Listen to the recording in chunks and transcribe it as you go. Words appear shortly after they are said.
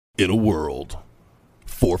In a world,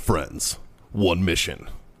 4 friends, 1 mission,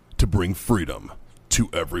 to bring freedom to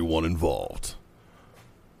everyone involved.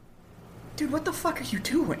 Dude, what the fuck are you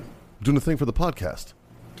doing? I'm doing a thing for the podcast.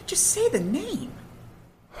 Dude, just say the name.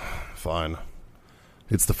 Fine.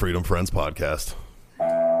 It's the Freedom Friends Podcast.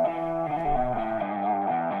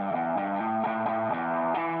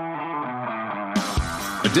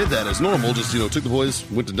 I did that as normal, just, took the boys,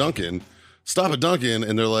 went to Dunkin', stop at Dunkin',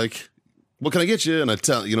 and they're like, what can I get you? And I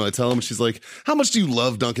tell them, and she's like, how much do you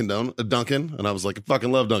love Dunkin'? And I was like, I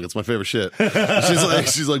fucking love Dunkin'. It's my favorite shit.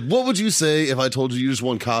 she's like, what would you say if I told you just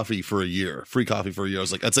won coffee for a year, free coffee for a year? I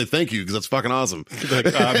was like, I'd say thank you because that's fucking awesome. Like,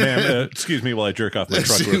 man, excuse me while I jerk off my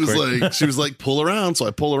truck real quick. She was like, pull around. So I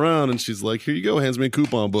pull around, and she's like, here you go. Hands me a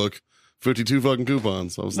coupon book, 52 fucking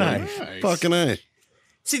coupons. I was like, fucking A.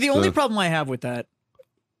 See, the only problem I have with that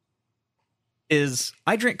is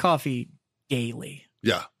I drink coffee daily.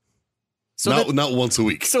 Yeah. So not once a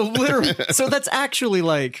week. So literally, so that's actually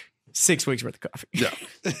like 6 weeks worth of coffee. Yeah,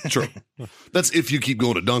 true. That's if you keep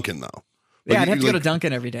going to Dunkin', though. Like, I'd have to go to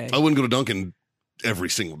Dunkin' every day. I wouldn't go to Dunkin' every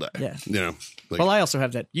single day. Yeah. Well, I also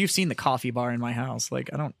have that. You've seen the coffee bar in my house. Like,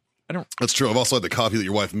 I don't. That's true. I've also had the coffee that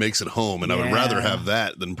your wife makes at home, and I would rather have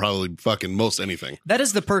that than probably fucking most anything. That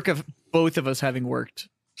is the perk of both of us having worked,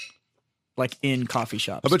 like, in coffee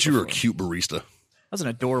shops. I bet you were a cute barista. I was an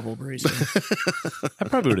adorable barista. I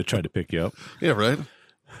probably would have tried to pick you up. Yeah, right?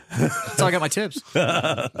 That's how I got my tips. We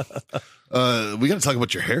got to talk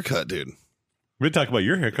about your haircut, dude. We're going to talk about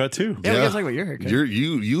your haircut, too. Yeah, we got to talk about your haircut.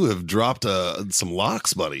 You have dropped some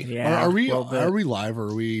locks, buddy. Yeah. Are we live or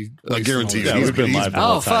are we? I guarantee you. Yeah, we've been live the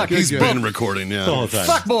whole time. Fuck. He's been recording, yeah. The whole time.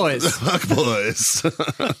 Fuck boys. Fuck boys.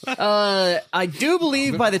 I do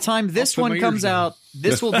believe by the time this one comes out,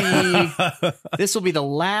 this will be the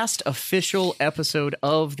last official episode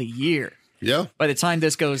of the year. Yeah. By the time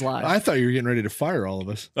this goes live. I thought you were getting ready to fire all of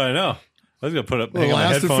us. I know. I was going to put up The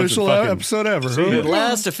last official episode ever. The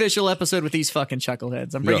last official episode with these fucking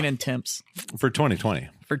chuckleheads. I'm bringing in Temps for 2020.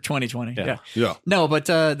 for 2020. Yeah. Yeah. No, but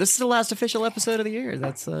this is the last official episode of the year.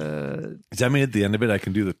 That's Does that mean at the end of it I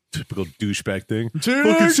can do the typical douchebag thing? See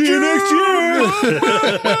you next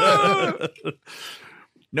year.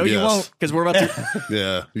 No, you Yes. won't, because we're about to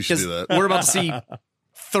Yeah, you should do that. we're about to see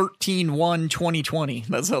 13/1/2020.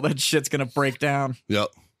 That's how that shit's gonna break down. Yep.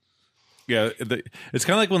 Yeah, it's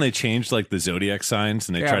kind of like when they changed like the zodiac signs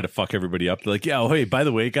and they try to fuck everybody up. They're like, yeah, oh, hey, by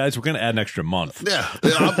the way, guys, we're going to add an extra month. Yeah.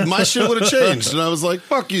 My shit would have changed. And I was like,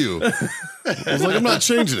 fuck you. I was like, I'm not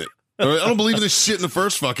changing it. All right? I don't believe in this shit in the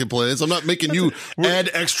first fucking place. I'm not making you add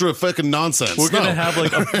extra fucking nonsense. We're going to have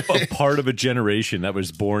like a part of a generation that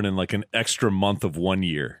was born in like an extra month of 1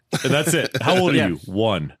 year. And that's it. How old are you?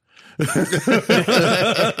 1. Have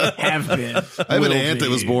been. I have an aunt that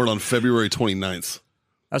was born on February 29th.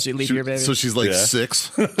 Oh, so you leave your baby. So she's like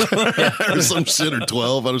 6 or some shit, or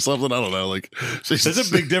 12 or something. I don't know. Like, That's a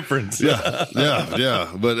big difference. Yeah.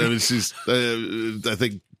 But I mean, she's, I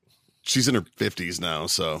think she's in her 50s now.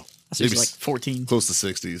 So So she's like 14. close to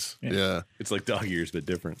 60s. Yeah. It's like dog years, but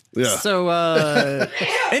different. Yeah. So,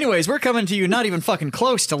 anyways, we're coming to you not even fucking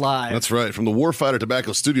close to live. That's right. From the Warfighter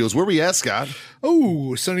Tobacco Studios. Where we at, Scott?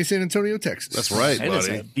 Oh, sunny San Antonio, Texas. That's right, It is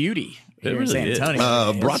buddy. a beauty. Here in really San is.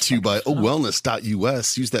 Antonio. Brought to you by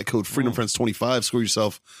owellness.us. Use that code FreedomFriends25. Score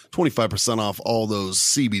yourself 25% off all those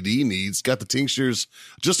CBD needs. Got the tinctures.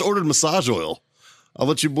 Just ordered massage oil. I'll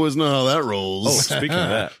let you boys know how that rolls. Oh, speaking of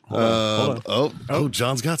that. Hold on. Oh,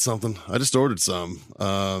 John's got something. I just ordered some.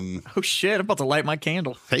 Oh, shit. I'm about to light my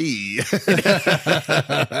candle. Hey.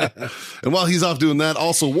 And while he's off doing that,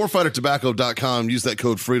 also warfightertobacco.com. Use that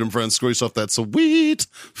code FreedomFriends. Score yourself that sweet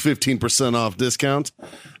 15% off discount.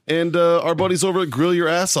 And our buddies over at Grill Your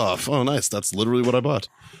Ass Off. Oh, nice. That's literally what I bought.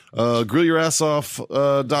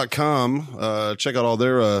 GrillYourAssOff.com. Check out all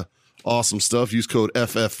their awesome stuff. Use code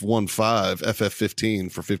FF15,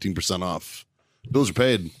 FF15 for 15% off. Bills are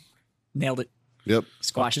paid. Nailed it. Yep.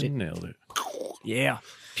 Squashed it. Nailed it. Yeah.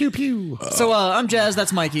 Pew, pew. So I'm Jazz.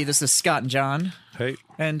 That's Mikey. This is Scott and John. Hey.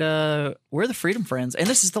 And we're the Freedom Friends. And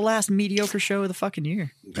this is the last mediocre show of the fucking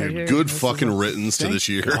year. Right here. Good This is fucking writtens to this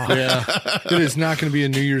year. Yeah. It is not going to be a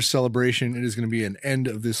New Year's celebration. It is going to be an end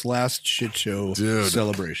of this last shit show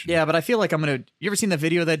celebration. Yeah, but I feel like I'm going to. You ever seen the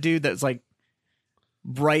video of that dude that's like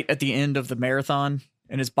right at the end of the marathon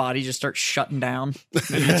and his body just starts shutting down?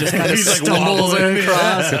 And he just kind of stumbles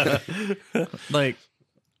across. Like,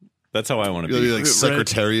 That's how I want to You'll be. be like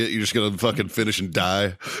Secretariat. You're just going to fucking finish and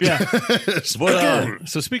die. yeah.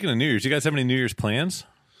 So speaking of New Year's, you guys have any New Year's plans?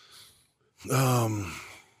 Or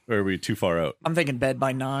are we too far out? I'm thinking bed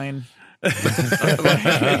by 9. What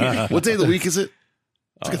day of the week is it?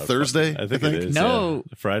 It's like a Thursday. I think it is. No.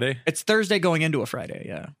 yeah. Friday. It's Thursday going into a Friday.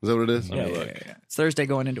 Yeah. Is that what it is? Yeah. It's Thursday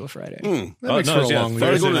going into a Friday. That makes no, for a it's- yeah, long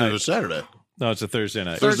Friday Thursday going night. into Saturday. No, it's a Thursday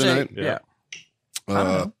night. Thursday night? Yeah. I Uh,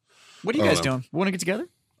 don't know. What are you I guys don't know. doing? Want to get together?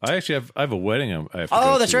 I actually have a wedding. I have to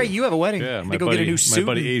Oh, go that's to. right. You have a wedding. Yeah, You my go buddy, get a new my suit.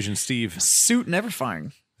 buddy and- Asian Steve. Suit and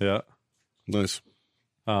everything. Yeah. Nice.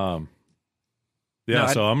 Yeah, No,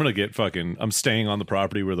 so I'm gonna get fucking. I'm staying on the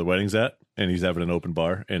property where the wedding's at, and he's having an open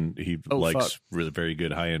bar, and he likes fuck. really very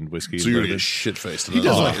good high end whiskey. So and you're gonna bourbon. get shit faced. He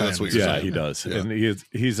does like That's what you're Yeah, saying. he does, Yeah. and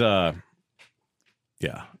he's yeah.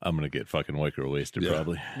 I'm gonna get fucking Wicker wasted Yeah.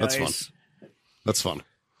 probably. That's Nice. fun. That's fun.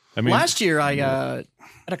 I mean, Last year, I had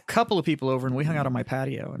a couple of people over, and we hung out on my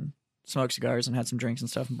patio and smoked cigars and had some drinks and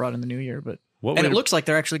stuff, and brought in the new year. But what and way it looks like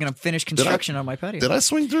they're actually going to finish construction on my patio. Did I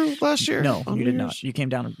swing through last year? No, on you New did Year's? not. You came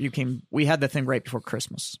down. You came. We had the thing right before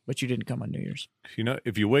Christmas, but you didn't come on New Year's. you know,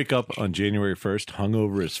 if you wake up on January 1st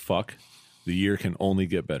hungover as fuck, the year can only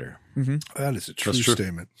get better. That is a true That's true.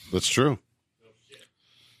 statement. That's true.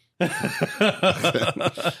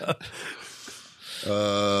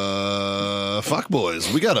 Fuck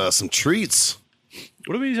boys, we got some treats.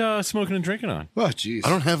 What are we smoking and drinking on? Oh, jeez. I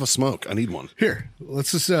don't have a smoke. I need one. Here,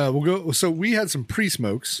 let's just we'll go. So we had some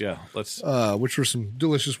pre-smokes, Yeah, let's. which were some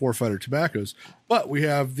delicious Warfighter tobaccos, but we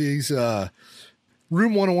have these Room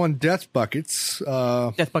 101 Death Buckets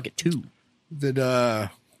Death Bucket 2. that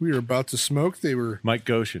we were about to smoke. They were Mike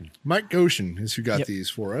Goshen. Mike Goshen is who got Yep. these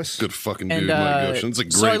for us. Good fucking dude, And Mike Goshen. It's a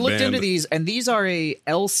great so I looked band. into these, and these are a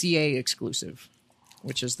LCA exclusive,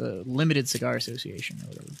 which is the Limited Cigar Association or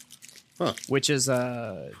whatever. Huh. Which is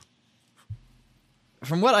from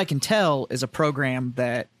what I can tell, is a program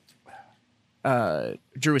that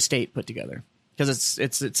Drew Estate put together because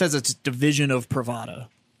it says it's a division of Pravada,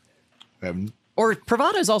 or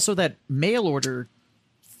Pravada is also that mail order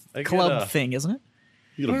I club get, thing, isn't it?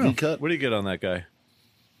 You get a V cut? What do you get on that guy?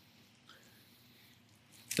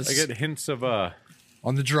 I get hints of on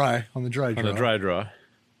the dry on the draw. dry draw.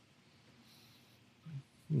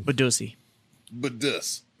 Badusi. But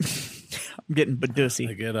this. I'm getting I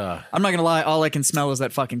Badusi. get I'm not gonna lie. All I can smell is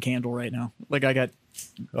that fucking candle right now. Like I got.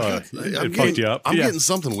 it fucked you up. I'm Yeah. getting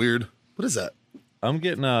something weird. What is that? I'm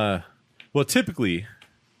getting well, typically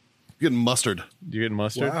I'm getting mustard. you're getting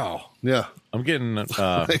mustard. Wow. Yeah. I'm getting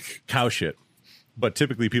cow shit, but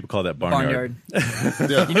typically people call that barnyard. Barnyard.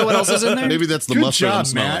 Yeah. You know what else is in there? Maybe that's the Good mustard I'm job,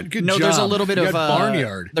 smelling. Matt. Good No, job. there's a little bit You of got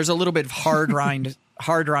barnyard. There's a little bit of hard rind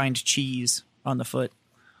cheese on the foot.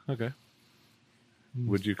 Okay.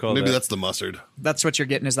 Would you call Maybe that? that's the mustard. That's what you're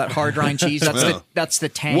getting is that hard rind cheese. That's the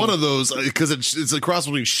tang. One of those, because it's a cross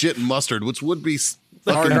between shit and mustard, which would be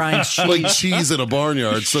hard rind cheese, like cheese in a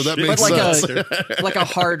barnyard. So that but makes like sense. like a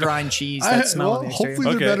hard rind cheese. That smell on the exterior.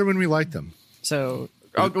 hopefully they're Okay. better when we light them. So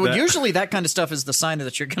That- usually that kind of stuff is the sign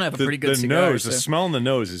that you're gonna have a pretty good the cigar. nose, so- the smell in the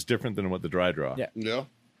nose is different than what the dry draw. Yeah. Yeah.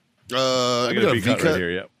 I got a V cut right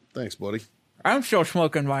here. Yep. Thanks, buddy. I'm still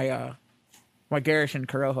smoking my my Garrison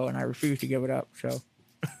Corojo, and I refuse to give it up. So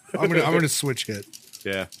I'm gonna switch hit.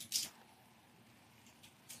 Yeah.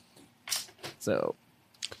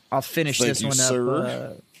 I'll finish Thank this you, one sir.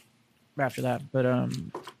 up after that. But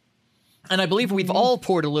and I believe we've all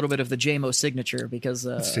poured a little bit of the JMO signature because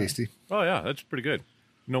It's tasty. Oh yeah, that's pretty good.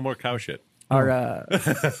 No more cow shit. our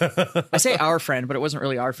I say our friend, but it wasn't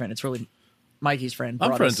really our friend. It's really Mikey's friend. I'm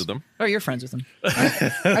brought friends us- with him. Oh, you're friends with him.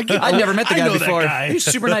 I never met the guy know that before. guy. He's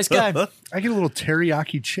a super nice guy. I get a little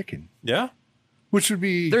teriyaki chicken, Yeah. which would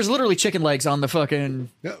be There's literally chicken legs on the fucking.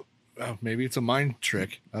 Yeah, well, maybe it's a mind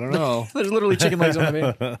trick. I don't know. There's literally chicken legs on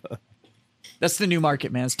the bed. That's the new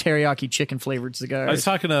market, man. It's teriyaki chicken flavored cigars. I was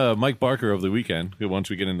talking to Mike Barker over the weekend. Once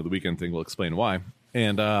we get into the weekend thing, we'll explain why.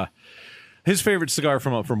 And his favorite cigar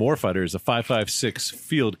from Warfighter is a 556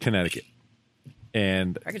 Field Connecticut.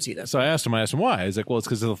 And I can see that. So I asked him why. He's like, well, it's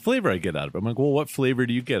because of the flavor I get out of it. I'm like, well, what flavor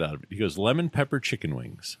do you get out of it? He goes, lemon pepper chicken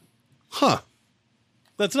wings. Huh.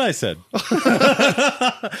 That's what I said.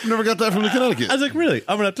 Never got that from the Connecticut. I was like, really?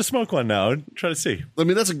 I'm going to have to smoke one now and try to see. I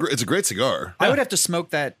mean, it's a great cigar. I would have to smoke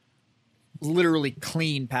that literally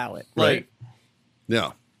clean palate. Right.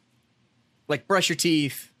 Yeah. Like brush your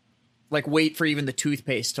teeth, like wait for even the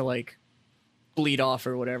toothpaste to like bleed off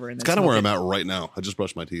or whatever. And It's kind of where I'm at right now. I just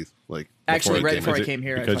brushed my teeth. Like Actually, right before I Is it came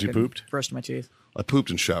here, because I you fucking pooped? brushed my teeth. I pooped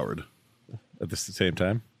and showered. At the same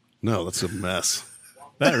time? No, that's a mess.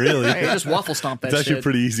 Not really. Hey, just waffle stomp that It's actually shit.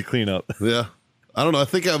 pretty easy cleanup. Yeah. I don't know. I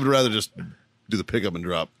think I would rather just do the pickup and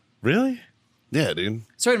drop. Really? Yeah, dude.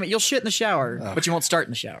 So wait a minute, you'll shit in the shower, but you won't start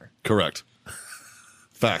in the shower. Correct.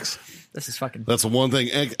 Facts. This is fucking. That's one thing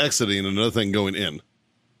exiting and another thing going in.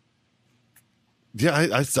 Yeah,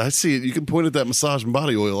 I see it. You can point at that massage and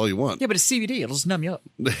body oil all you want. Yeah, but it's CBD. It'll just numb you up.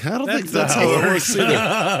 I don't think that's how it works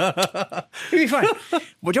either. You'll be fine.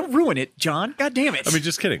 Well, don't ruin it, John. God damn it. I mean,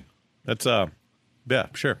 just kidding. That's yeah,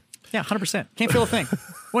 sure. Yeah, 100%. Can't feel a thing.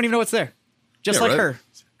 Won't even know what's there. Just Yeah, like right.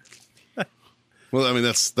 her. Well, I mean,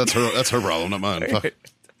 that's her problem, not mine. Fuck.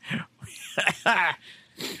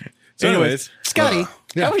 So anyways, Scotty,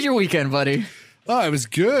 how was your weekend, buddy? Oh, it was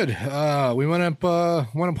good. We went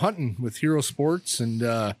up hunting with Hero Sports, and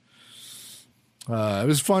it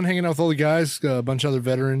was fun hanging out with all the guys, a bunch of other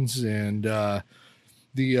veterans, and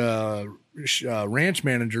the ranch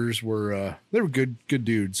managers were they were good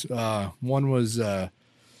dudes. One was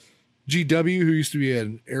GW, who used to be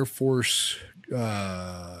an Air Force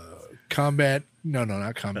combat. No,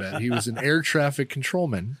 not combat. He was an air traffic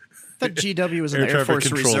controlman. I thought GW was in Air the Air traffic Force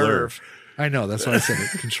controller. Reserve. I know, that's why I said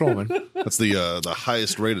it. Controlman. That's the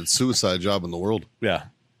highest rated suicide job in the world. yeah.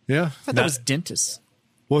 Yeah. I thought that was dentist.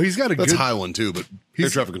 Well, he's got a That's good. high one too, but air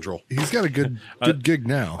traffic control. He's got a good gig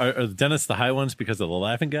now. Are the dentists the high ones because of the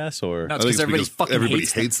laughing gas, or No, I it's think because it's everybody because fucking everybody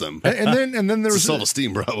hates them. hates them. And then there It's a was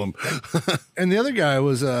self-esteem problem. and the other guy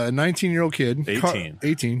was a 19-year-old kid. 18.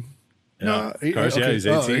 18. No, Carson, yeah, he's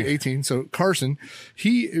 18. 18. So Carson,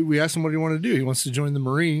 we asked him what he wanted to do. He wants to join the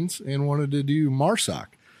Marines and wanted to do MARSOC.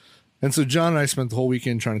 And so John and I spent the whole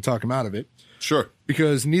weekend trying to talk him out of it Sure.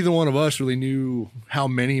 because neither one of us really knew how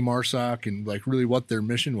many MARSOC and like really what their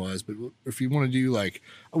mission was. But if you want to do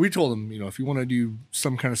we told him, if you want to do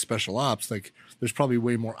some kind of special ops, like there's probably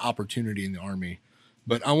way more opportunity in the Army.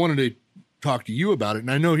 But I wanted to talk to you about it, and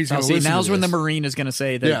I know he's going Now, to see, listen now's to when the this. Marine is going to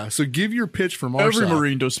say that Yeah, so give your pitch for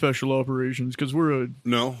MARSOC. does special operations because we're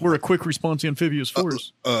No. a quick response amphibious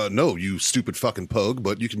force. No, you stupid fucking pogue,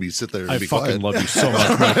 but you can sit there and I be fucking quiet. love you so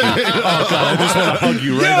much, Mikey. Oh god, I just want to hug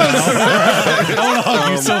you right now. I want to hug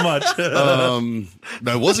you so much.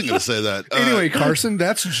 I wasn't going to say that. Anyway, Carson,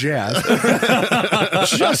 that's jazz.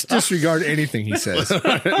 Just disregard anything he says.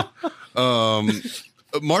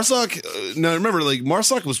 MARSOC, now remember,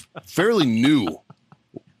 MARSOC was fairly new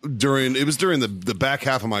during the back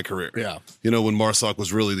half of my career. Yeah. When MARSOC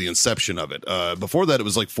was really the inception of it. Before that, it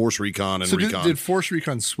was like Force Recon and So Recon. did Force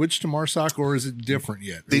Recon switch to MARSOC, or is it different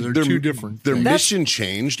yet? They're their- two different Their things. mission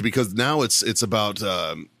changed because now it's about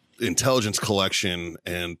intelligence collection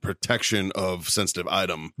and protection of sensitive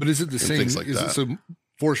item. But is it the and same? things like is that. it so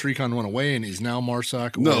Force Recon went away and is now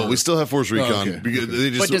MARSOC? No, or- we still have Force Recon. okay. Because they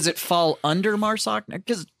just, But does it fall under MARSOC?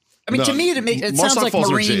 Because I mean, No, to me, it sounds MARSOC like falls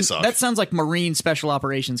under Marine. JSOC. That sounds like Marine Special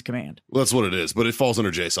Operations Command. Well, that's what it is, but it falls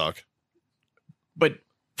under JSOC. But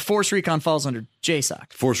Force Recon falls under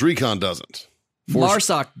JSOC. Force Recon doesn't.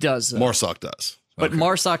 MARSOC does, though. MARSOC does. But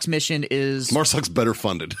MARSOC's mission is MARSOC's better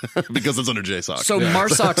funded because it's under JSOC. so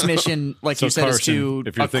MARSOC's mission, like So you said, is to Carson,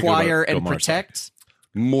 if you're thinking about acquire it, go and MARSOC. protect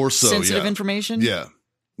More so, sensitive yeah. information. Yeah,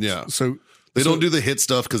 yeah. So They don't do the hit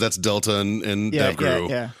stuff because that's Delta and Yeah, DevGru.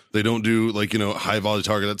 yeah. They don't do high volley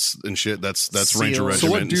targets and shit. That's Ranger SEALs. Regiment.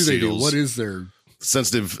 so what do they do? SEALs. What is their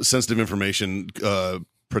sensitive information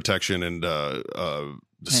protection and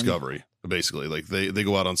discovery? Basically, like they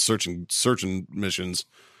go out on searching missions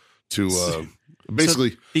to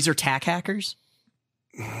basically. So these are TAC hackers.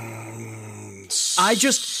 I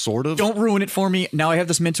just sort of don't ruin it for me. Now I have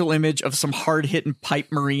this mental image of some hard hitting pipe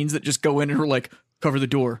Marines that just go in and are like, cover the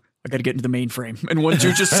door. I got to get into the mainframe. And one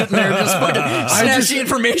dude just sitting there just fucking snatch the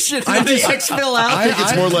information and the exfil out. I think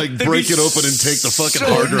it's more like break it open and take the fucking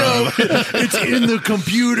hard drive. it's in the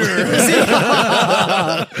computer.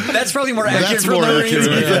 That's probably more accurate That's for more Marines.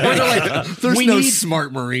 accurate, yeah. Where they're like, There's we no need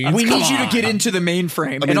smart Marines. We Come need you to on. get into the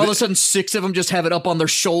mainframe. And all of a sudden, 6 of them just have it up on their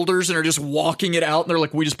shoulders and are just walking it out. And they're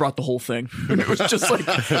like, we just brought the whole thing. And it was just like,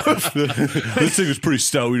 This thing was pretty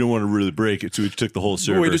stout. We don't want to really break it, so we took the whole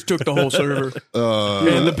server. we just took the whole server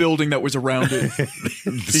and the building that was around it.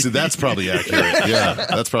 See, that's probably accurate. Yeah,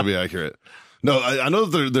 that's probably accurate. No, I know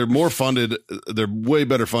they're more funded. They're way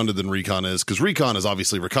better funded than Recon is because Recon is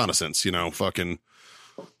obviously reconnaissance. Fucking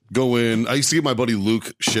go in. I used to give my buddy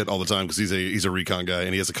Luke shit all the time because he's a Recon guy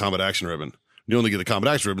and he has a combat action ribbon. You only get the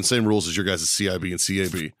combat action ribbon, same rules as your guys' CIB and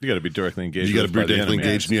CAB. You got to be directly engaged. You got to with be by the directly enemy.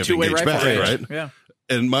 engaged and you have to Two-way engage rifle back, range. right? Yeah.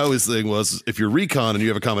 And my always thing was, if you're Recon and you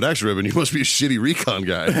have a combat action ribbon, you must be a shitty Recon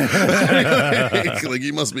guy. like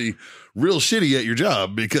you must be real shitty at your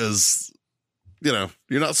job because you're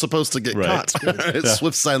not supposed to get Right. caught.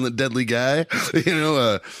 Swift, silent, deadly guy.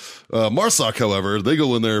 MARSOC, however, they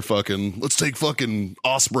go in there fucking. Let's take fucking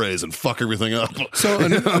ospreys and fuck everything up. So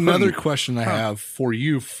another question I have for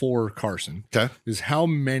you, for Carson, Okay. is how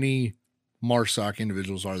many MARSOC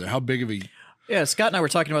individuals are there? How big of a Yeah, Scott and I were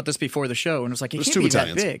talking about this before the show, and it was like, it There's can't two be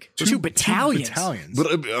battalions. that big. Two battalions. battalions?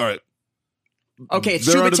 But all right, Okay, it's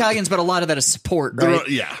There 2 are- battalions, but a lot of that is support, there right? are-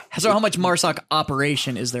 yeah. So how much MARSOC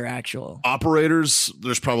operation is there actual? Operators,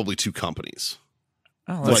 there's probably 2 companies.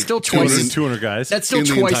 Oh, that's like still 200 twice. 200 guys. That's still in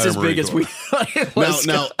the twice entire as big Marine as we Corps. thought it was.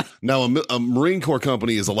 Now, a Marine Corps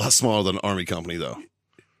company is a lot smaller than an Army company, though.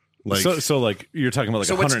 Like, so like you're talking about like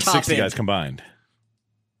So what's 160 top guys end? combined.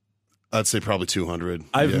 I'd say probably 200.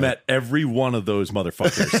 I've Yeah. met every one of those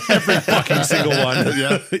motherfuckers. Every fucking single one.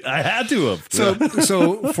 Yeah. I had to have.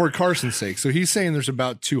 So for Carson's sake, so he's saying there's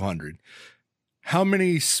about 200. How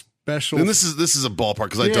many special? And this is a ballpark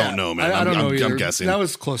because I don't know, man. I don't know either. I'm guessing. That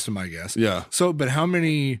was close to my guess. Yeah. So, but how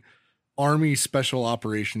many Army special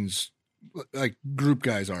operations like group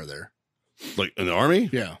guys are there? Like in the Army?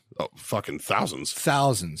 Yeah, Oh, fucking thousands.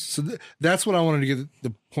 thousands. So that's what I wanted to get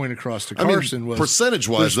the point across to I mean, Carson was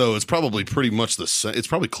percentage-wise, though, it's probably pretty much the same. It's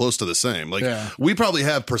probably close to the same. Like, Yeah. we probably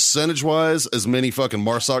have percentage-wise as many fucking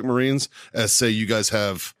MARSOC Marines as, say, you guys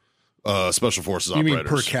have Special Forces you mean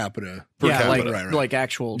operators. per capita? Per yeah, like capita. Right. like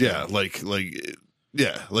actual. Yeah,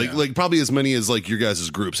 like probably as many as like your guys'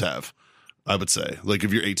 groups have, I would say. Like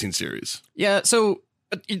if you're 18 series. Yeah, so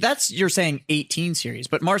that's you're saying 18 series,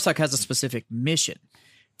 but MARSOC has a specific mission.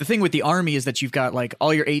 The thing with the Army is that you've got like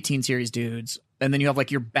all your 18 series dudes, and then you have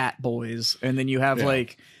like your bat boys, and then you have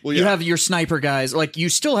like Well, you yeah. have your sniper guys. Like you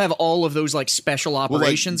still have all of those like special Well, like-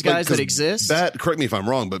 operations like, guys 'cause that exist. Bat, correct me if I'm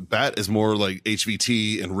wrong, but Bat is more like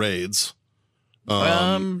HVT and raids.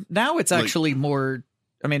 Now it's like- actually more.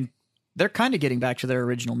 I mean, they're kind of getting back to their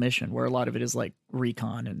original mission, where a lot of it is like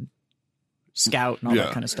recon and scout and all Yeah.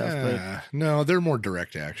 that kind of stuff. But No, they're more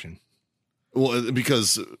direct action. Well,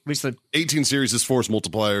 because at least the 18 series is force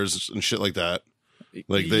multipliers and shit like that.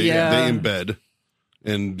 Like they Yeah. embed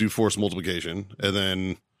and do force multiplication, and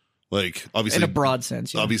then like obviously in a broad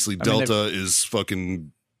sense, yeah. obviously I mean, they're- Delta is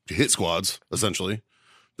fucking hit squads essentially.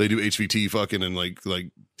 They do HVT fucking and like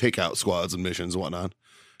takeout squads and missions and whatnot,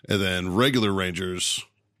 and then regular Rangers,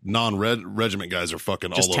 non-regiment guys are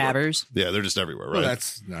fucking just all over. tabbers. Yeah, they're just everywhere, right? Well,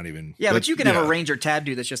 that's not even. Yeah, but you can have yeah. a ranger tab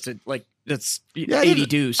dude that's just a, like that's Yeah, 80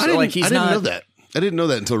 dudes. So like he's I didn't not know that. I didn't know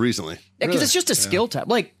that until recently. because it's just a skill tab.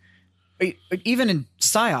 Like even in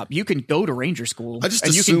PSYOP, you can go to ranger school. I just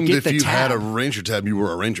and you can assumed get if the you tab. had a Ranger tab, you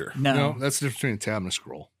were a Ranger. no, That's the difference between a tab and a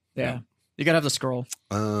scroll. yeah, you gotta have the scroll.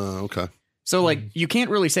 Okay. So like you can't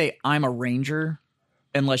really say I'm a ranger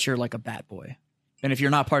unless you're like a bat boy, and if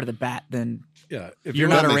you're not part of the bat, then Yeah, if you're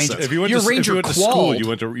that not a makes ranger. sense. If you went, You're to, if ranger you went to qualified. school, you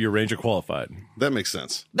went to your Ranger qualified. That makes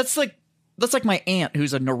sense. That's like my aunt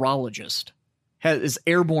who's a neurologist is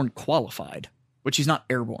airborne qualified, but she's not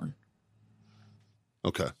airborne.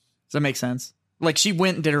 Okay. Does that make sense? Like she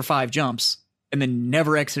went and did her 5 jumps and then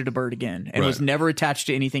never exited a bird again and was Right. never attached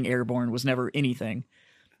to anything airborne, was never anything.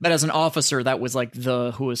 But as an officer, that was like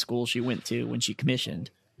the HUA school she went to when she commissioned.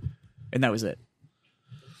 And that was it.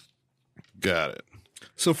 Got it.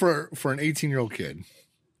 So for an 18-year-old kid,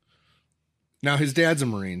 now his dad's a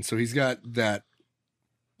Marine, so he's got that.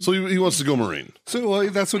 So he wants to go Marine. So well,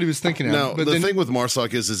 that's what he was thinking of. Now, but the then, thing with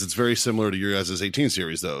MARSOC is it's very similar to your guys' 18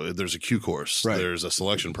 series, though. There's a Q course. Right. There's a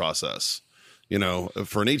selection process. You know,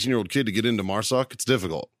 for an 18-year-old kid to get into MARSOC, it's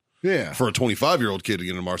difficult. yeah, For a 25-year-old kid to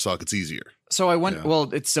get into MARSOC, it's easier. So I went, well,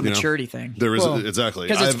 it's a know, maturity thing. There is Well, exactly.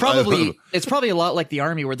 Because it's I've- probably a lot like the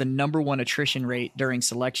Army where the number one attrition rate during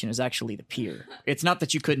selection is actually the peer. It's not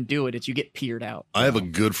that you couldn't do it, it's you get peered out. I have a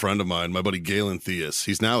good friend of mine, my buddy Galen Theus.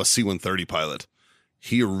 He's now a C-130 pilot.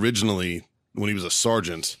 He originally, when he was a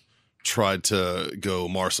sergeant, tried to go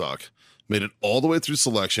MARSOC, made it all the way through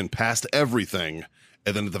selection, passed everything,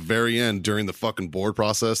 and then at the very end, during the fucking board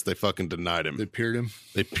process, they fucking denied him. they peered him.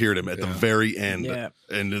 They peered him at the very end, Yeah.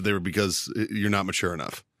 and they were because you're not mature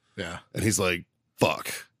enough. Yeah, And he's like,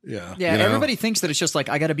 "Fuck." yeah, Yeah, You know? everybody thinks that it's just like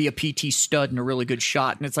I got to be a PT stud and a really good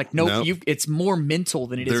shot, and it's like nope, Nope. it's more mental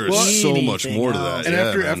than it is. There is so much anything more to else. that. And Yeah,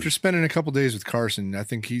 after man. after spending a couple days with Carson, I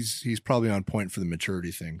think he's probably on point for the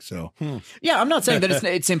maturity thing. So Yeah, I'm not saying that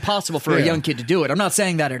it's impossible for a Yeah. young kid to do it. I'm not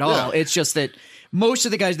saying that at all. Yeah. It's just that most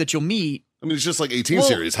of the guys that you'll meet I mean, it's just like 18 Well,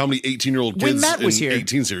 series. How many 18-year-old when kids Matt was in here-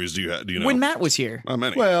 18 series do you have? Do you know? when Matt was here, Not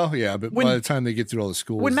many. well, yeah, but When- by the time they get through all the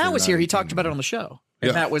schools, when Matt they're was not here, he 18 talked about it anymore. on the show. And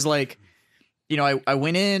Yeah. Matt was like, you know, I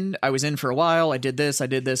went in, I was in for a while, I did this, I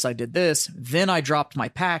did this, I did this. Then I dropped my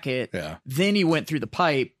packet. Yeah. Then he went through the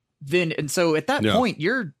pipe. And so at that Yeah. point,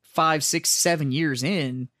 you're 5, 6, 7 years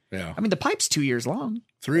in. Yeah, I mean, the pipe's 2 years long.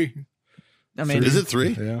 3. I mean, Is it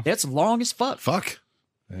 3? Yeah, That's long as fuck. Fuck.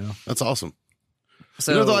 yeah. That's awesome.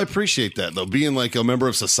 So You know, though, I appreciate that, though. Being like a member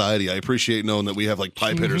of society, I appreciate knowing that we have like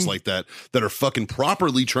pipe hitters like that are fucking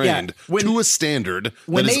properly trained when- to a standard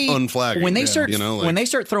that is unflagging. when they start you know, like, when they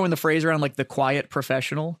start throwing the phrase around like the quiet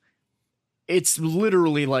professional, it's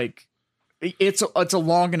literally like it's a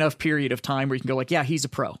long enough period of time where you can go like, yeah, he's a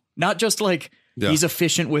pro. Not just like he's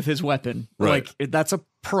efficient with his weapon. Right. Like that's a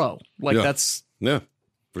pro. Like that's Yeah,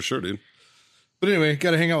 for sure, dude. But anyway,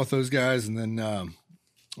 got to hang out with those guys, and then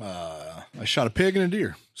I shot a pig and a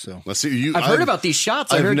deer. So Let's see. You, I've heard about these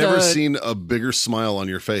shots. I've I heard never seen a bigger smile on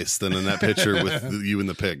your face than in that picture with you and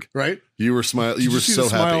the pig. right, You were smiling. You Did were see so the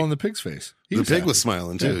smile happy. on the pig's face. He The pig happy. was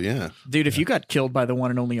smiling too. Yeah. dude, if you got killed by the one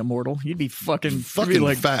and only immortal, you'd be fucking you'd be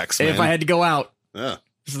like facts, If man. I had to go out, Yeah.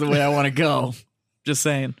 this is the way I want to go. Just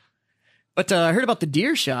saying. But I heard about the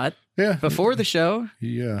deer shot Yeah, before the show.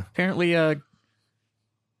 yeah. Apparently,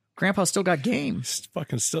 Grandpa still got game.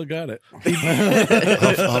 Fucking still got it.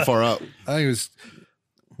 How far out? I think it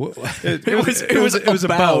was. It was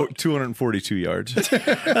about 242 yards.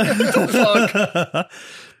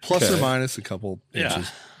 Plus or minus a couple inches.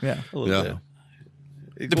 Yeah. A little Yeah.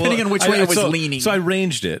 bit. Depending on which way it was leaning. So I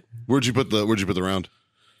ranged it. Where'd you put the round?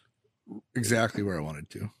 Exactly where I wanted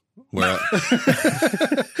to. Where?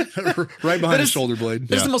 Right behind the shoulder blade.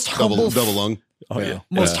 That's the most humble, double lung. Oh yeah,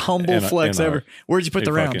 most humble flex ever. Where'd you put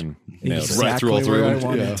the round? Fucking nailed it. Right through all three where of I them.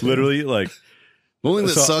 wanted to. Literally, like The only thing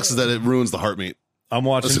that So- sucks is that it ruins the heartbeat. I'm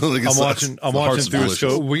watching. So, like, it I'm sucks. watching. I'm The watching heart's through a delicious.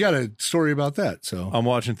 scope. We got a story about that. So I'm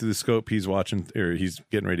watching through the scope. He's watching, or he's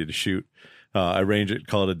getting ready to shoot. I range it,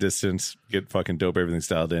 call it a distance, get fucking dope, everything's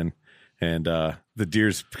dialed in. And the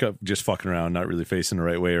deer's just fucking around, not really facing the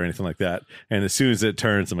right way or anything like that. And as soon as it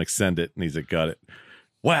turns, I'm like, send it. And he's like, got it.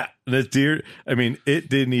 Wow. This deer, I mean, it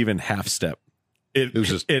didn't even half step. It was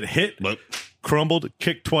just- it hit, But crumbled,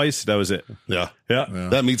 kicked twice. That was it. yeah, Yeah.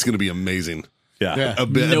 that meat's gonna be amazing. Yeah. A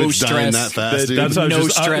bit No of it's dying stress. that fast, dude. That's how I was No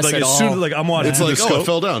just, stress like, at as soon all. as like I'm watching It's through like, the oh, scope. it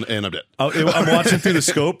fell down and I'm dead. I'm watching through the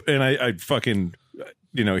scope and I fucking,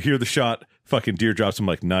 hear the shot, fucking deer drops. I'm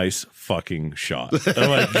like, nice fucking shot. I'm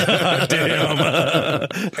like, God damn.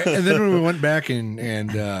 and then when we went back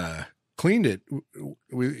and cleaned it,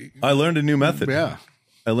 we I learned a new method. yeah.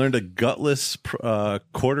 I learned a gutless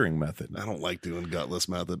quartering method. I don't like doing gutless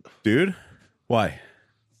method. Dude, why?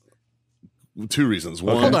 2 reasons.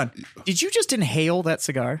 One, Hold on. Did you just inhale that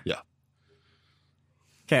cigar? Yeah.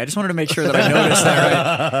 Okay, I just wanted to make sure that I noticed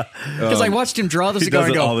that right. Because I watched him draw the He cigar does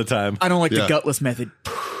and it go, all the time. I don't like Yeah. the gutless method.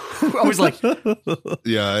 I was like,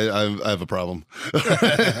 Yeah, I have a problem.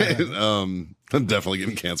 I'm definitely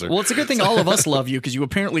getting cancer. well, it's a good thing all of us love you because you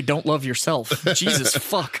apparently don't love yourself. Jesus,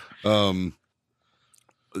 fuck.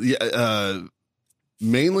 Yeah,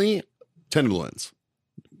 mainly tenderloins.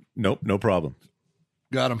 Nope, no problem.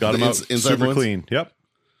 Got him. Got him out Inside super loins? clean. Yep.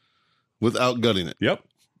 Without gutting it. Yep.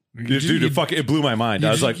 Dude, it blew my mind.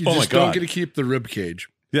 I was like, you oh my just don't God. get to keep the rib cage.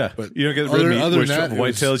 Yeah, but you don't get other- red meat. other Which than that, it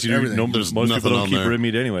whitetails, was you do. everything. No, There's most nothing people don't on keep there. red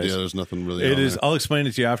meat anyways. Yeah, there's nothing really. It on is. there. I'll explain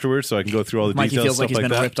it to you afterwards, so I can go through all the Mikey details. feels like stuff he's like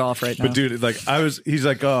been that. ripped off right now. But dude, like he's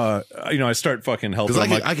like, I start fucking helping. Because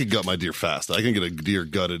I'm like, I could gut my deer fast. I can get a deer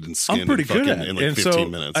gutted and skinned I'm pretty in, good fucking, at it. in like and 15 so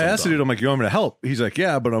minutes. I I'm asked the done. dude, I'm like, you want me to help? He's like,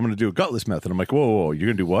 yeah, but I'm going to do a gutless method. I'm like, whoa, you're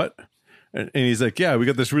going to do what? And he's like, yeah, we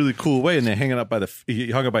got this really cool way. And they hang it up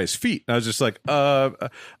he hung it by his feet. And I was just like,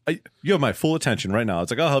 you have my full attention right now.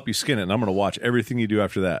 It's like, I'll help you skin it. And I'm going to watch everything you do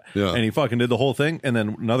after that. Yeah. And he fucking did the whole thing. And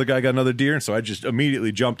then another guy got another deer. And so I just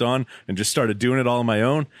immediately jumped on and just started doing it all on my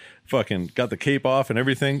own. Fucking got the cape off and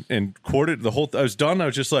everything and quartered the whole, I was done. I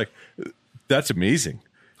was just like, that's amazing.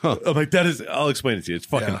 I'm like, I'll explain it to you. It's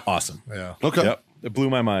fucking awesome. Yeah. Okay. Yep. It blew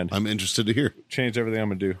my mind. I'm interested to hear. Changed everything I'm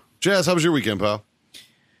going to do. Jazz, how was your weekend, pal?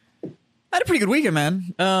 I had a pretty good weekend,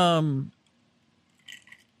 man.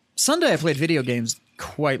 Sunday I played video games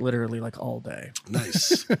quite literally like all day.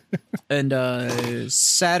 Nice. And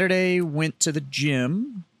Saturday went to the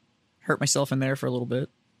gym, hurt myself in there for a little bit.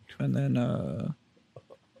 And then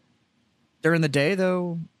during the day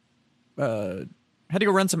though, had to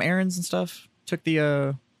go run some errands and stuff. Took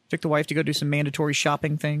the wife to go do some mandatory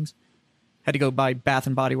shopping things. Had to go buy Bath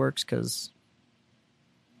and Body Works because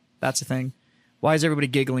that's a thing. Why is everybody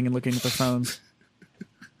giggling and looking at their phones?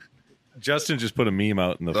 Justin just put a meme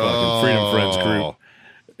out in the fucking Freedom Friends group,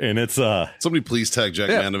 and it's Somebody please tag Jack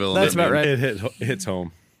Yeah, Mandeville. that's about right. it hits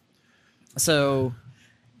home. So,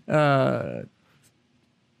 yeah,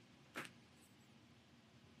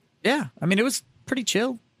 I mean, it was pretty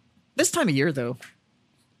chill. This time of year, though,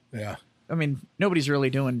 Yeah. I mean, nobody's really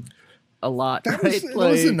doing a lot. That right? was, that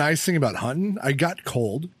was the nice thing about hunting. I got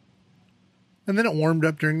cold, and then it warmed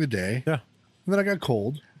up during the day. Yeah, And then I got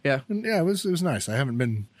cold. Yeah. And yeah, it was nice. I haven't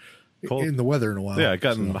been Cold. in the weather in a while. yeah, it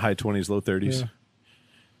got in the high 20s, low 30s.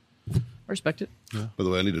 Yeah. I respect it. By the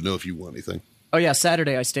way, I need to know if you want anything. Oh, yeah,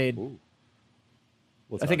 Saturday I stayed.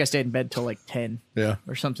 What's I think I stayed in bed till like 10 Yeah.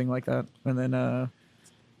 or something like that. And then,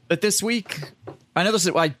 but this week, I know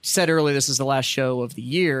I said earlier this is the last show of the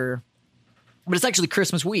year, but it's actually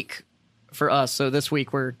Christmas week. for us. So this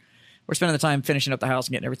week we're spending the time finishing up the house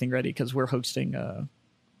and getting everything ready because we're hosting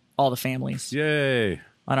all the families Yay.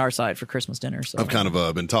 on our side for Christmas dinner. So I've kind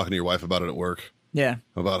of been talking to your wife about it at work, yeah.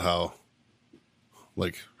 about how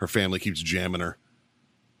like her family keeps jamming her,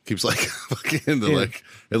 keeps like fucking they're like,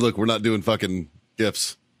 hey, look, we're not doing fucking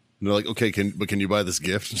gifts. And they're like, okay, can you buy this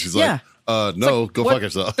gift? And she's like, no, go what fuck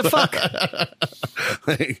yourself. The fuck?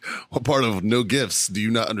 Like, what part of no gifts do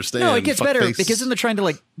you not understand? No, it gets better Fuckface? because then they're trying to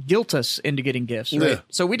like guilt us into getting gifts, right? Yeah.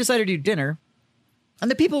 So we decided to do dinner, and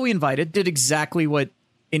the people we invited did exactly what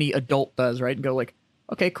any adult does, right? And go like,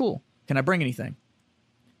 okay, cool. Can I bring anything?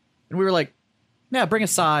 And we were like, yeah, bring a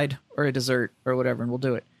side or a dessert or whatever, and we'll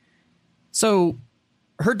do it. So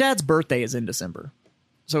her dad's birthday is in December.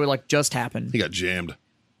 So it like just happened. He got jammed.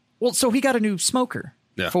 Well, so he got a new smoker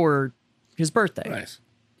for his birthday. Nice.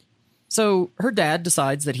 So her dad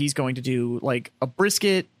decides that he's going to do like a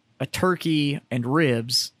brisket, a turkey, and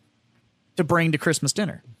ribs to bring to Christmas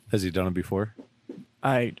dinner. Has he done it before?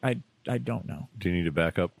 I don't know. Do you need to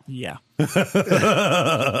back up? Yeah.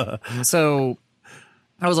 So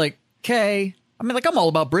I was like, okay. I mean, like, I'm all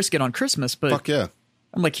about brisket on Christmas, but Fuck yeah.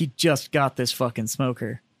 I'm like, he just got this fucking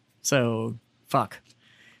smoker. So fuck.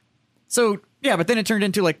 So yeah, but then it turned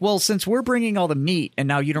into like, well, since we're bringing all the meat and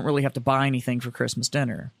now you don't really have to buy anything for Christmas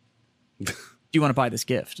dinner, do you want to buy this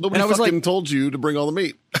gift? Nobody and I was fucking like, told you to bring all the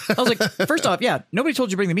meat. I was like, first off, yeah, nobody told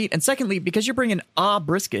you to bring the meat. And secondly, because you're bringing a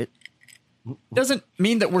brisket, doesn't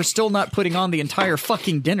mean that we're still not putting on the entire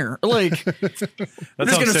fucking dinner. Like, we're just how I'm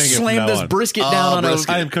going to saying it from slam now this on. brisket down on brisket.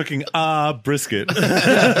 I am cooking brisket.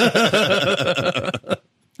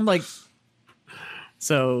 I'm like,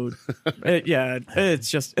 so, yeah, it's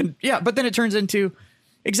just, and yeah, but then it turns into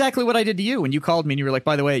exactly what I did to you when you called me and you were like,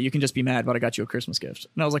 by the way, you can just be mad, but I got you a Christmas gift.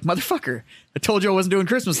 And I was like, motherfucker, I told you I wasn't doing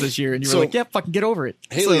Christmas this year. And you were So- like, yeah, fucking get over it.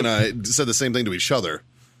 Haley and I said the same thing to each other.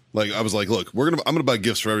 Like, I was like, look, I'm gonna buy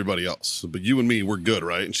gifts for everybody else, but you and me, we're good,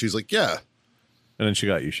 right? And she's like, yeah, And then she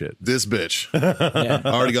got you shit. this bitch. Yeah. I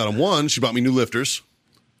already got him one. She bought me new lifters.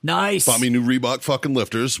 Nice. Bought me new Reebok fucking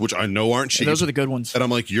lifters, which I know aren't cheap. Those are the good ones. And I'm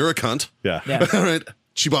like, you're a cunt. Yeah. Yeah. All right.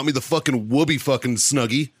 She bought me the fucking Whoopee fucking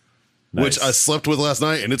Snuggie, which Nice. I slept with last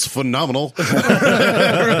night, and it's phenomenal.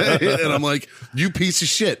 Right? And I'm like, you piece of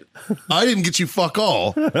shit. I didn't get you fuck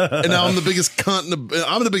all. And now I'm the biggest cunt,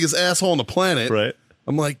 I'm the biggest asshole on the planet. Right.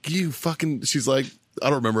 I'm like, you fucking, she's like, I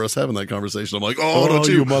don't remember us having that conversation. I'm like, oh, don't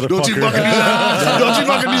you you fucking do motherfucker. that. Don't you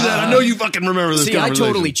fucking do that. I know you fucking remember this See, I conversation.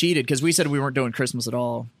 totally cheated because we said we weren't doing Christmas at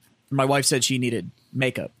all. My wife said she needed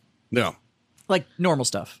makeup, Yeah. like normal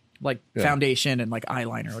stuff, like foundation and like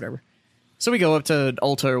eyeliner or whatever. So we go up to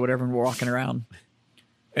Ulta or whatever and we're walking around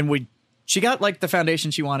and she got like the foundation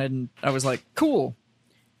she wanted and I was like, cool.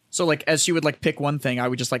 So like as she would like pick one thing, I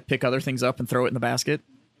would just like pick other things up and throw it in the basket.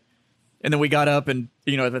 And then we got up and,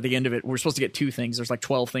 you know, at the end of it, we're supposed to get 2 things. There's like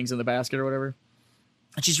 12 things in the basket or whatever.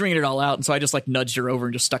 And she's ringing it all out. And so I just like nudged her over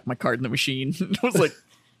and just stuck my card in the machine. I was like,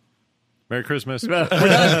 Merry Christmas.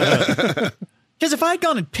 because if I had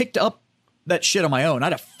gone and picked up that shit on my own,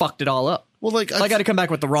 I'd have fucked it all up. Well, like, I got to come back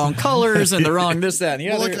with the wrong colors and the wrong this, that, and the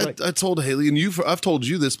well, other. like I told Haley, and I've told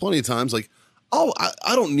you this plenty of times, like, oh,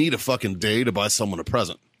 I don't need a fucking day to buy someone a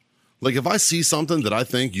present. Like, if I see something that I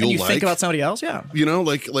think you'll and you like, think about somebody else, yeah. you know,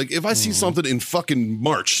 like if I see something in fucking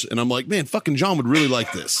March and I'm like, man, fucking John would really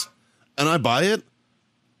like this, and I buy it.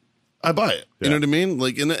 You Yeah. know what I mean?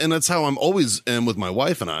 Like, and that's how I'm always am with my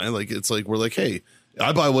wife and I. Like, it's like we're like, hey,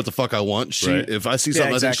 I buy what the fuck I want. She, Right. if I see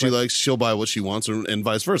something I think exactly. she likes, she'll buy what she wants, and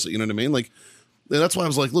vice versa. You know what I mean? Like, and that's why I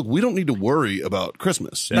was like, look, we don't need to worry about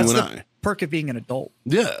Christmas. That's you the and I. perk of being an adult.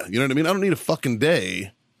 Yeah, you know what I mean? I don't need a fucking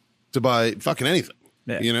day to buy fucking anything.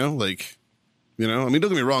 Yeah. You know, like, you know, I mean, don't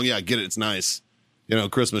get me wrong. Yeah, I get it. It's nice. You know,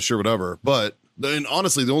 Christmas, sure, whatever. But then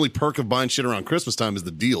honestly, the only perk of buying shit around Christmas time is the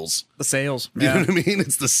deals. The sales. You know what I mean?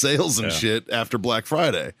 It's the sales and shit after Black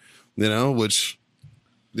Friday, you know, which,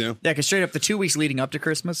 you know. Yeah, because straight up, the 2 weeks leading up to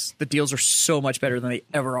Christmas, the deals are so much better than they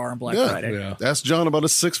ever are on Black Yeah. Friday. Yeah. Ask John about a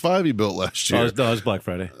 6.5 he built last Oh, year. it was Black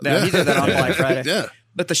Friday. Yeah, he did that on Black Friday. Yeah.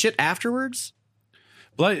 But the shit afterwards,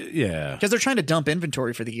 Yeah. because they're trying to dump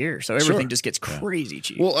inventory for the year, so everything Sure. just gets crazy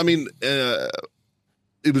cheap. Well, I mean,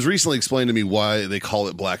 it was recently explained to me why they call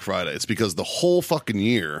it Black Friday. It's because the whole fucking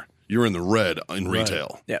year you're in the red in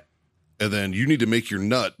retail. yeah. And then you need to make your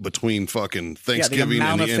nut between fucking Thanksgiving and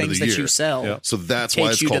amount the of end of things the that year. you sell. Yeah. So that's why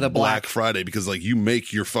takes it's you to called the Black Black. Friday, because like you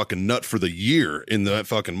make your fucking nut for the year in that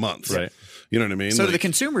fucking month. Right. You know what I mean? So to Like, the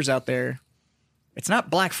consumers out there, it's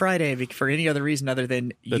not Black Friday for any other reason other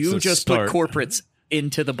than That's you the just start. put corporates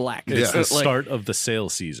into the black. Yeah. It's the So, like, start of the sale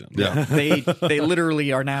season. Yeah. they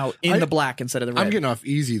literally are now in the black instead of the red. I'm getting off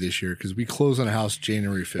easy this year because we close on a house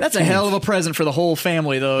January 15th. That's a hell of a present for the whole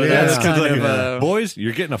family, though. Yeah. That's kind Like, of boys,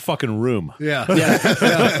 you're getting a fucking room. Yeah. yeah,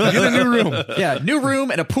 Get a new room. yeah. New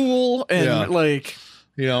room and a pool and Yeah. like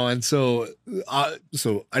You know, and so I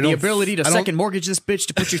don't the ability to I don't- second mortgage this bitch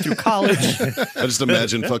to put you through college. I just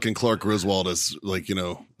imagine fucking Clark Griswold as like, you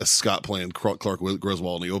know, as Scott playing Clark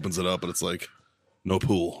Griswold, and he opens it up and it's like, no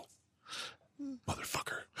pool.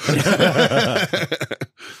 Motherfucker.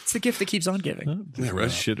 It's the gift that keeps on giving. Yeah, right.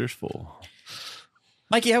 Shitter's full.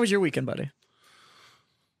 Mikey, how was your weekend, buddy?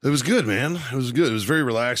 It was good, man. It was good. It was very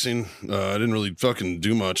relaxing. I didn't really fucking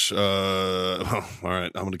do much. All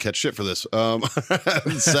right, I'm gonna catch shit for this.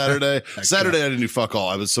 Saturday, I didn't do fuck all.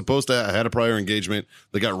 I was supposed to. I had a prior engagement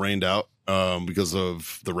that got rained out because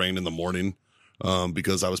of the rain in the morning.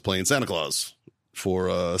 Because I was playing Santa Claus for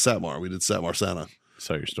Satmar. We did Satmar Santa.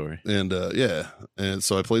 Saw your story. And yeah, and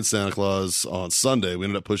so I played Santa Claus on Sunday. We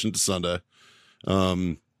ended up pushing to Sunday.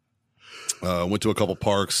 Went to a couple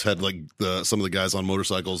parks. Had like some of the guys on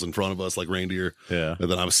motorcycles in front of us, like reindeer. Yeah. And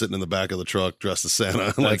then I was sitting in the back of the truck dressed as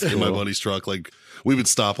Santa, like in my cool. buddy's truck. Like we would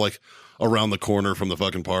stop like around the corner from the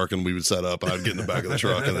fucking park, and we would set up, and I'd get in the back of the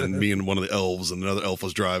truck, and then me and one of the elves and another elf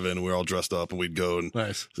was driving, and we were all dressed up, and we'd go and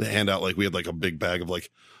Nice. hand out like we had like a big bag of like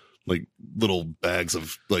little bags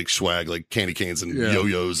of like swag, like candy canes and Yeah.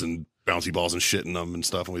 yo-yos and bouncy balls and shit in them and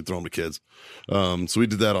stuff, and we'd throw them to kids. So we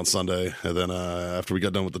did that on Sunday, and then after we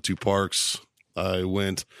got done with the two parks, I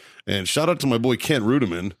went and shout out to my boy Kent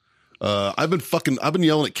Ruderman. I've been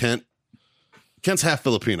yelling at Kent. Kent's half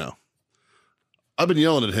Filipino. I've been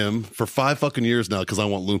yelling at him for 5 fucking years now because I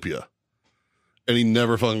want lumpia, and he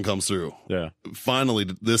never fucking comes through. Yeah. Finally,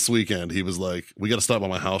 this weekend, he was like, "We got to stop by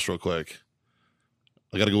my house real quick.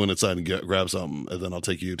 I got to go inside and grab something, and then I'll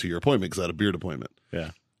take you to your appointment because I had a beard appointment."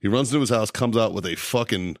 Yeah. He runs into his house, comes out with a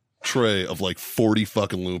fucking tray of like 40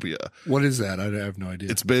 fucking lumpia. What is that? I have no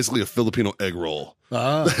idea. It's basically a Filipino egg roll,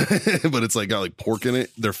 but it's like got like pork in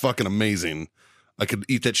it. They're fucking amazing. I could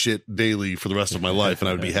eat that shit daily for the rest of my life, and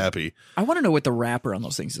I would be happy. I want to know what the wrapper on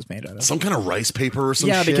those things is made out of. Some kind of rice paper or some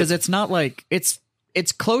Yeah, shit. because it's not like it's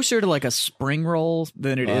closer to like a spring roll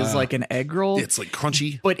than it is like an egg roll. It's like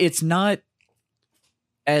crunchy. But it's not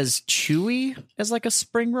as chewy as like a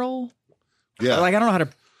spring roll. Yeah, Like I don't know how to.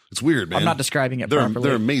 it's weird, man. I'm not describing it They're properly.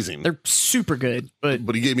 they're amazing. They're super good, but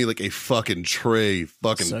But he gave me like a fucking tray,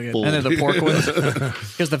 fucking so good. full. And then the pork ones,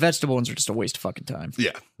 because the vegetable ones are just a waste of fucking time.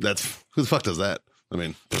 Yeah, that's who the fuck does that? I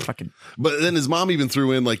mean, Fucking but then his mom even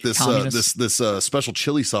threw in like this Communist. this special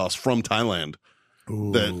chili sauce from Thailand.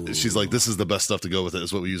 That she's like, this is the best stuff to go with it.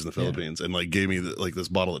 Is what we use in the Philippines, and like gave me like this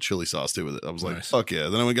bottle of chili sauce too with it. I was like, Nice. fuck yeah.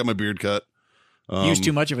 Then I went and got my beard cut. use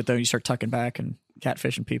too much of it though, you start tucking back and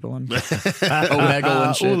catfishing people and Omegle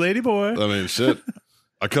and shit. Oh, lady boy. I mean, shit.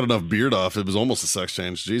 I cut enough beard off. It was almost a sex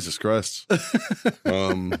change. Jesus Christ.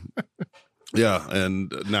 Yeah,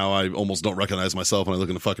 and now I almost don't recognize myself when I look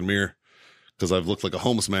in the fucking mirror because I've looked like a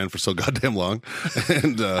homeless man for so goddamn long.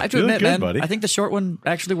 And I have to You look admit, good, man, buddy. I think the short one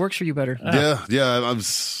actually works for you better. yeah, I'm.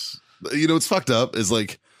 You know, what's fucked up is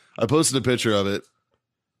like I posted a picture of it,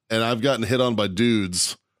 and I've gotten hit on by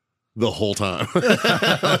dudes the whole time.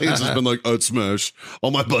 It's just been like, I'd smash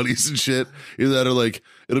all my buddies and shit. Either that or like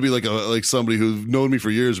it'll be like somebody who's known me for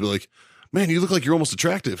years, be like, man, you look like you're almost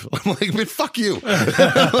attractive. I'm like, man, fuck you.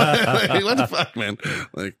 Like, what the fuck, man?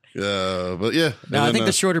 Like, but yeah. No, And I then, think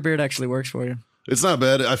the shorter beard actually works for you. it's not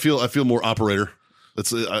bad. I feel more operator.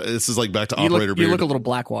 This is like back to You operator look, beard. you look a little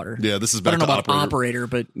Blackwater. Yeah, this is I back don't know to about operator,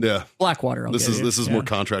 but Yeah. Blackwater. This is more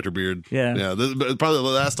contractor beard. Yeah. yeah. But probably the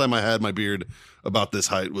last time I had my beard about this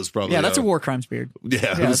height was probably Yeah, that's a war crimes beard.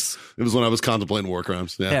 Yeah, Yeah, it was when I was contemplating war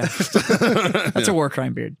crimes. Yeah, Yeah, that's a war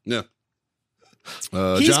crime beard. yeah.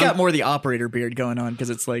 He's John? got more the operator beard going on because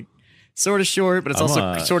it's like sort of short, but it's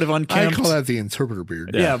also sort of I unkempt. call that the interpreter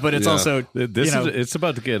beard. yeah, but it's Yeah. also This you know, it's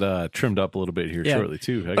about to get trimmed up a little bit here Yeah. shortly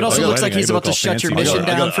too. but also looks like he's about to shut your mission I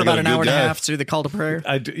down got- for I got about a an hour good and a guy. half through the call to prayer.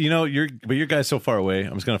 Your guy's so far away.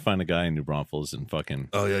 I'm just gonna find a guy in New Braunfels and fucking.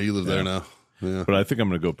 Oh yeah, you live there now. Yeah, But I think I'm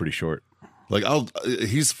gonna go pretty short. like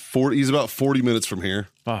he's 40. He's about 40 minutes from here.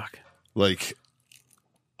 Fuck. Like,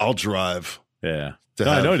 I'll drive. Yeah. To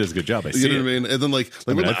No, I have- know he does a good job. I You see know it. what I mean? And then like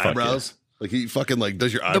mean, with I'd my fuck you. eyebrows. Like he fucking like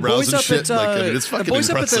does your The eyebrows boys and up shit. at, Like I mean, it's the fucking boys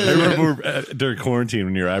up at impressive. I the- remember during quarantine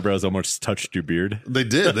when your eyebrows almost touched your beard. They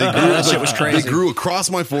did. They grew. that shit was crazy. They grew across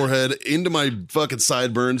my forehead into my fucking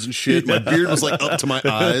sideburns and shit. My beard was like up to my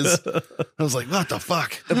eyes. I was like, what the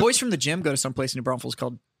fuck? The boys from the gym go to some place in New Braunfels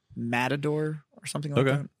called Matador or something like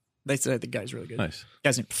Okay. that. They said the guy's really good. Nice.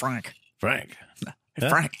 Guy's named Frank. Frank. Hey,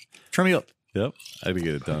 Frank, trim me up. Yep. I had to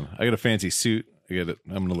get it done. I got a fancy suit. get it.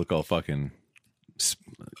 I'm gonna look all fucking.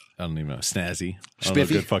 I don't even know, snazzy. I don't know a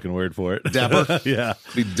Spiffy? good fucking word for it. Dapper? Yeah.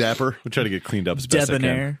 Be dapper. We'll try to get cleaned up as best I can.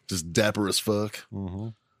 Debonair. Just dapper as fuck.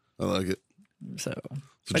 I like it. So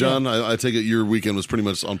So, John, I take it your weekend was pretty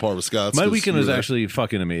much on par with Scott's. My 'cause weekend you was were there. actually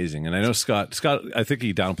fucking amazing, and I know Scott. I think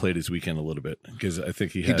he downplayed his weekend a little bit because I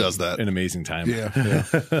think he does that. an amazing time. Yeah.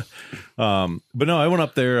 But no, I went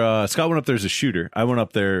up there. Scott went up there as a shooter. I went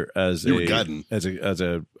up there as You were guiding. as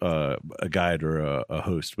a guide or a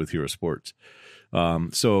host with Hero Sports.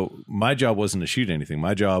 So my job wasn't to shoot anything.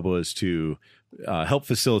 My job was to help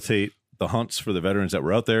facilitate the hunts for the veterans that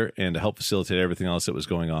were out there, and to help facilitate everything else that was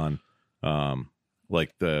going on.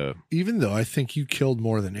 Like the Even though I think you killed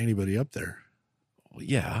more than anybody up there.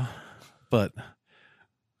 yeah, but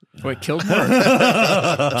wait, killed more,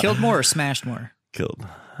 killed more, or smashed more? killed,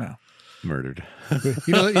 Wow. murdered.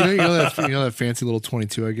 You know that fancy little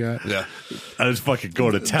 22 I got. Yeah. I was fucking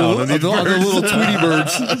going to town on The these birds. little Tweety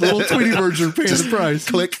birds. The little Tweety birds are paying the price.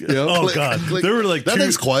 Click. Oh, click, God. click. There were like that two-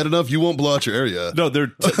 thing's quiet enough. You won't blow out your area. No, they're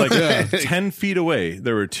 10 feet away.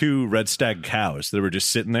 There were 2 red stag cows that were just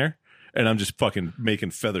sitting there, and I'm just fucking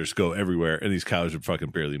making feathers go everywhere, and these cows are fucking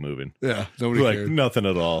barely moving. Yeah, nobody Like cared. nothing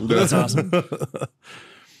at all. That's awesome.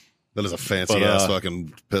 That is a fancy But, ass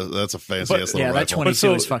fucking. That's a fancy ass little Yeah, that rifle.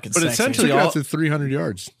 22 is fucking but sexy. essentially Took it all- out to 300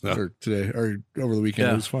 yards Yeah. or today or over the weekend.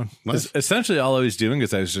 Yeah. It was fun. Nice. Essentially, all I was doing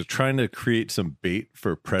is I was just trying to create some bait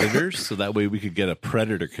for predators, so that way we could get a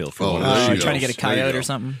predator kill for Oh, one there of you the go. trying to get a There you coyote go. or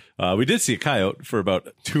something. We did see a coyote for about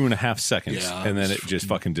 2.5 seconds, Yeah. and then it just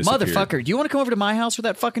fucking disappeared. Motherfucker, do you want to come over to my house with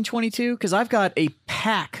that fucking 22? Because I've got a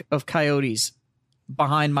pack of coyotes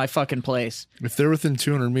behind my fucking place. If they're within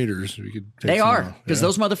 200 meters, we could take They some are, out. because Yeah.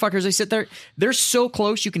 those motherfuckers, they sit there. They're so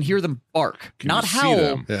close you can hear them bark. Not you see howl,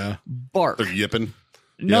 them? Yeah. bark. They're yipping.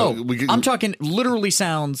 No, Yeah, we could- I'm talking literally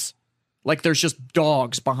sounds like there's just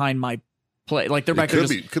dogs behind my place. Like they're It back there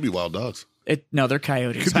just... could be wild dogs. No, they're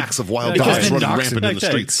coyotes. Packs of wild Because dogs then running dogs rampant are in the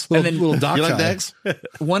like streets. Little, then- little dock You like tie. dags?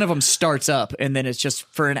 One of them starts up, and then it's just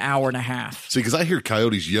for an hour and a half. See, because I hear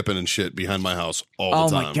coyotes yipping and shit behind my house all Oh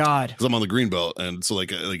the my time. God. Because I'm on the greenbelt, and so like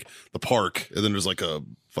the park, and then there's like a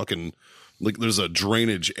fucking there's a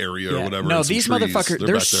drainage area or Yeah. whatever. No, and some these trees. motherfuckers, they're back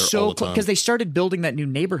there all so the close time. because they started building that new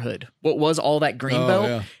neighborhood. What was all that green Oh, belt?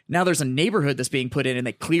 yeah. Now there's a neighborhood that's being put in, and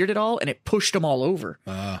they cleared it all, and it pushed them all over.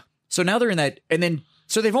 So now they're in that, and then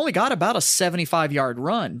so they've only got about a 75-yard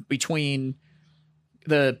run between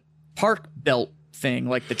the park belt thing,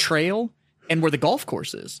 like the trail, and where the golf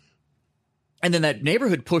course is. And then that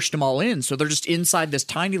neighborhood pushed them all in, so they're just inside this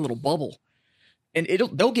tiny little bubble. And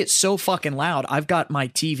they'll get so fucking loud. I've got my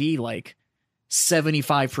TV like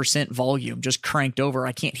 75% volume just cranked over.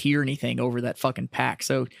 I can't hear anything over that fucking pack.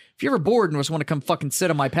 So if you're ever bored and just want to come fucking sit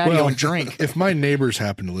on my patio and drink, If my neighbors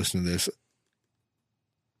happen to listen to this,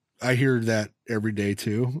 I hear that every day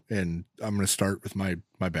too, and I'm going to start with my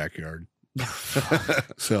backyard.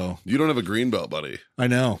 So You don't have a green belt, buddy. I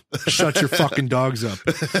know. Shut your fucking dogs up.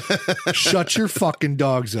 Shut your fucking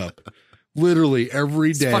dogs up. Literally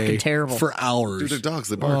every day, fucking terrible. for hours. Dude, they're dogs.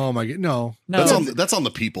 They bark. Oh my god, no, no, That's on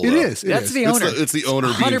the people. it though. is. It that's is. the It's owner. it's the owner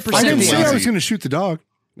being 100% I didn't fucking say I was lazy. going to shoot the dog.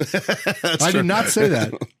 I did not say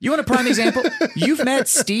that. You want a prime example? You've met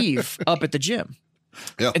Steve up at the gym.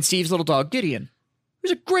 Yeah. And Steve's little dog, Gideon.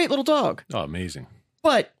 He's a great little dog. Oh, amazing.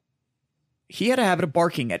 But he had a habit of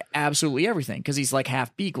barking at absolutely everything because he's like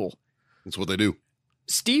half beagle. That's what they do.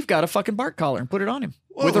 Steve got a fucking bark collar and put it on him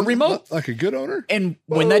with a remote. Like a good owner. And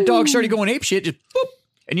when that dog started going apeshit, just boop.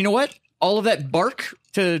 And you know what? All of that bark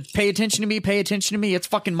to pay attention to me, it's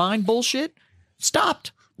fucking mine bullshit,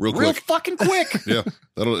 stopped. Real Real quick. fucking quick. Yeah.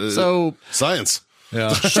 That'll, So science.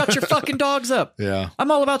 Yeah, shut your fucking dogs up. yeah, I'm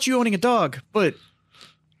all about you owning a dog, but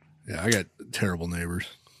yeah. I got terrible neighbors.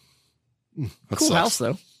 That cool sucks. house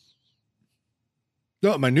though.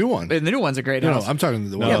 No, my new one. And the new one's a great No, house. I'm talking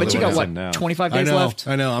the one. yeah, Oh, but the you one got that's what, in now. 25 I days know. left?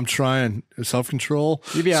 I know. I'm trying self control.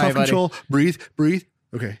 You be all right, self control. Breathe.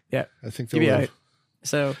 Okay. Yeah. I think You they'll be all live. right.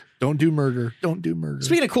 So Don't do murder. Don't do murder.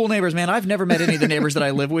 speaking of cool neighbors, man, I've never met any of the neighbors that I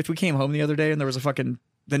live with. We came home the other day and there was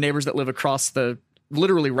the neighbors that live across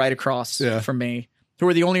literally right across from me, who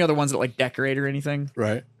were the only other ones that like decorate or anything.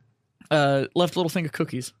 Right. Left a little thing of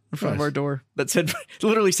cookies in front of our door that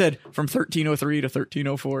literally said from 1303 to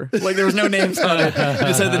 1304. Like there was no names on it. It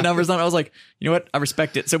just had the numbers on it. I was like, you know what? I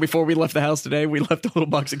respect it. So before we left the house today, we left a little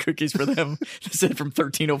box of cookies for them that said from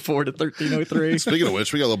 1304 to 1303. Speaking of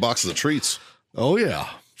which, we got little boxes of treats Oh yeah.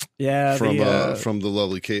 Yeah. from the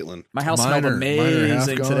lovely Caitlin. my house Mine smelled are half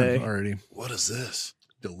amazing gone today. already. What is this?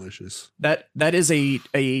 Delicious. That is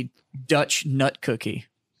a Dutch nut cookie.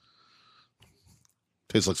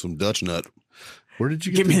 Tastes like some Dutch nut. Where did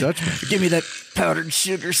you get the Dutchman? Give me that powdered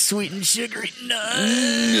sugar, sweet and sugary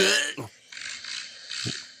nut.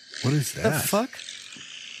 What is that? The fuck?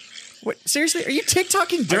 What? Seriously? Are you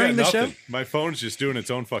TikToking during the show? My phone's just doing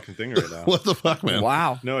its own fucking thing right now. What the fuck, man?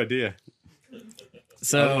 Wow. No idea.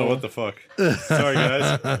 So I don't know what the fuck. Sorry,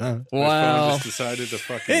 guys. My phone wow. just decided to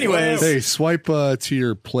fucking. Anyways. Hey, swipe to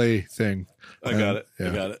your play thing. I got it. Yeah.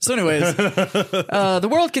 I got it. So, anyways, the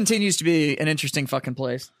world continues to be an interesting fucking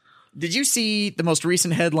place. Did you see the most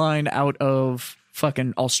recent headline out of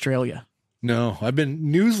fucking Australia? No, I've been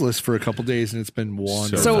newsless for a couple days, and it's been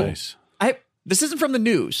one. So- nice. This isn't from the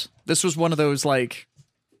news. This was one of those like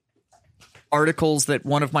articles that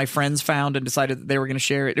one of my friends found and decided that they were going to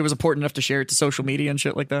share it. It was important enough to share it to social media and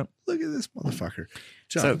shit like that. Look at this motherfucker.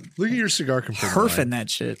 John, So- look at your cigar compared to Perfing mine. that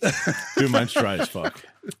shit. Dude, mine's dry as fuck.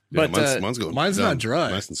 Yeah, But, mine's going. mine's down not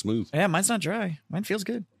dry. Nice and smooth. Yeah, mine's not dry. Mine feels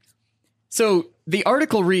good. So the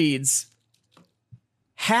article reads,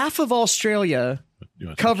 half of Australia You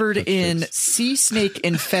want covered touch in sticks? sea snake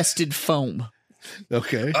infested foam.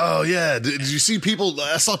 Okay. Oh yeah, did you see people?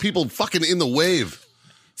 I saw people fucking in the wave.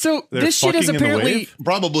 So They're this shit is fucking in the apparently wave?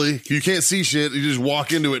 Probably you can't see shit. You just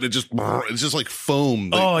walk into it. And it's just like foam.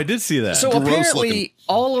 Like, Oh, I did see that. so gross apparently looking.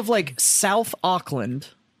 all of like South Auckland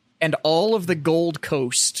and all of the Gold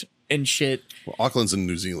Coast and shit. well, Auckland's in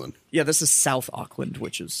New Zealand. Yeah, this is South Auckland,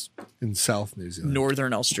 which is In South New Zealand.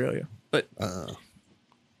 northern Australia. But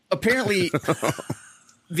apparently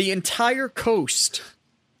the entire coast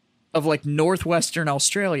of like northwestern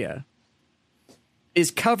Australia is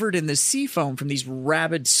covered in this sea foam from these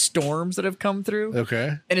rabid storms that have come through.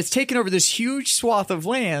 Okay. And it's taken over this huge swath of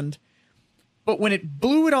land. But when it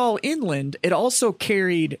blew it all inland, it also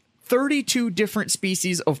carried 32 different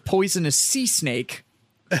species of poisonous sea snake.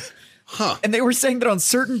 Huh. And they were saying that on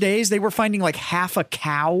certain days they were finding like half a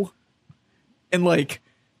cow and like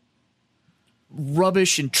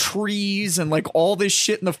rubbish and trees and like all this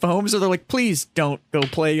shit in the foam. So they're like, please don't go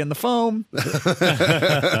play in the foam.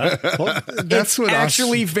 Well, that's what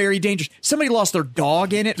Actually very dangerous. Somebody lost their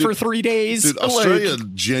dog in it for 3 days. Dude, Like, Australia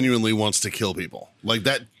genuinely wants to kill people. Like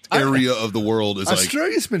that area of the world is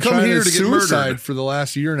Australia's been come trying here to to get suicide murdered. for the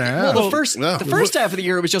last year and a half. well, the first yeah. half of the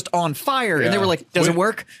year it was just on fire, and they Yeah. were like, "Does it When-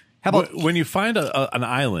 work?" How about when you find an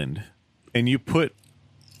island and you put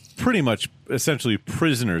pretty much essentially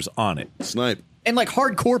prisoners on it, Snipe. and like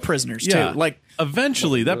hardcore prisoners yeah, too? Like,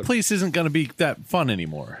 eventually that place isn't going to be that fun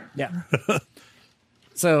anymore. yeah.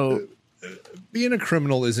 So Being a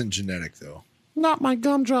criminal isn't genetic, though. Not my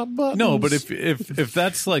gumdrop buttons. No, but if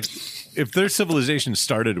that's like if their civilization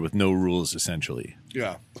started with no rules, essentially,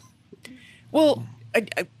 Yeah. well,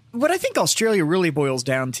 what I think Australia really boils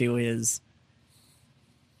down to is,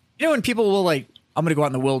 you know, when people will like, I'm going to go out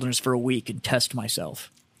in the wilderness for a week and test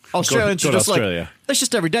myself. Australians go are to just Australia. like, that's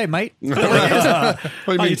just every day, mate. What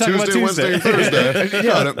do you mean you talking about Tuesday, Wednesday, and Thursday?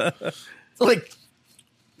 Got it. Like,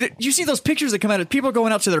 you see those pictures that come out of people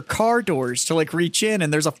going out to their car doors to like reach in,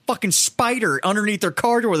 and there's a fucking spider underneath their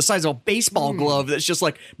car door the size of a baseball glove that's just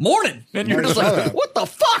like, morning. And you're just like, what the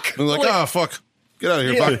fuck? I'm like, Like, oh fuck, get out of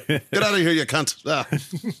here, Yeah. fuck, get out of here, you cunt. Ah.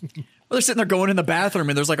 well, they're sitting there going in the bathroom,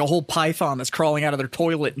 and there's like a whole python that's crawling out of their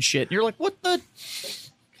toilet and shit. And you're like, what the?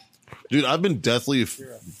 Dude, I've been deathly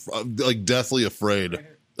afraid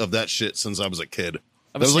of that shit since I was a kid.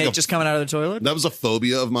 Of That a was snake like just coming out of the toilet? that was a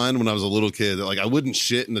phobia of mine when I was a little kid. Like I wouldn't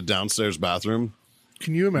shit in the downstairs bathroom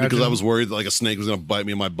Can you imagine? because I was worried that like a snake was gonna bite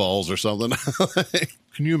me in my balls or something.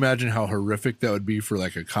 Can you imagine how horrific that would be for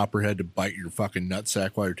like a copperhead to bite your fucking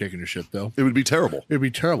nutsack while you're taking a shit, though? It would be terrible. It'd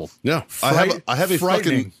be terrible. Yeah, I have a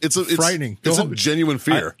frightening. fucking. It's Frightening. It's Go a home. genuine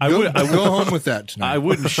fear. I Go, would go home with that tonight. I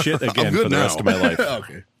wouldn't shit again good for the now. rest of my life.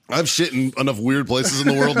 Okay. I've shit in enough weird places in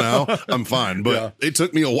the world now. I'm fine, but it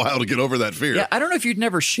took me a while to get over that fear. Yeah, I don't know if you'd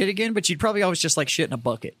never shit again, but you'd probably always just like shit in a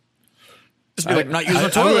bucket. Just be like, not using the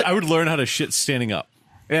toilet. I would learn how to shit standing up.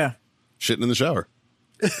 Yeah. Shitting in the shower.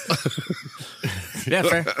 Yeah,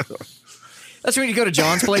 fair. That's when you go to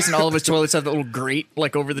John's place and all of his toilets have that little grate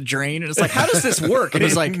like over the drain, and it's like, how does this work? And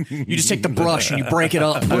he's like, you just take the brush and you break it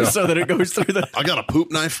up so that it goes through the. I got a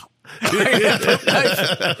poop knife.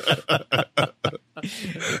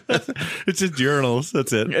 It's just urinals.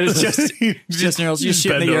 That's it. It's just urinals. You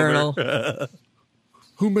shit in the bend urinal. over.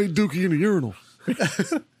 Who made Dookie in a urinal?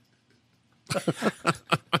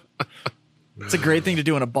 It's a great thing to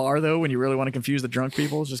do in a bar, though, when you really want to confuse the drunk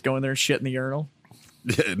people. Is just go in there and shit in the urinal.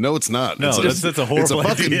 Yeah, no, it's not. No, it's that's a It's a horrible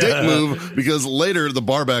fucking idea. dick move because later the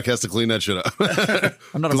bar back has to clean that shit up.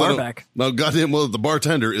 I'm not a 'Cause I bar don't- back. No, goddamn well, the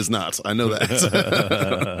bartender is not. I know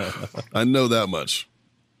that. I know that much.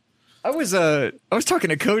 I was talking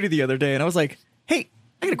to Cody the other day, and I was like, "Hey,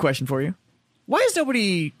 I got a question for you. Why is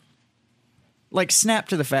nobody like snap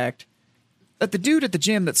to the fact that the dude at the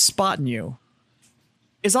gym that's spotting you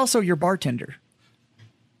is also your bartender.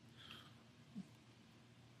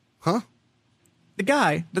 Huh? The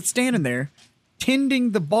guy that's standing there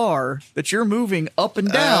tending the bar that you're moving up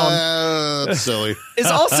and down That's silly. is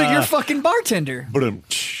also your fucking bartender.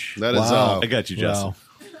 That is. Wow. I got you, Justin. Wow.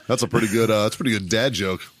 That's a pretty good. That's a pretty good dad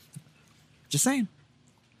joke. Just saying.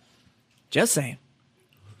 Just saying.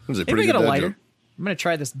 That was a Anybody pretty got good a dad lighter? joke. I'm going to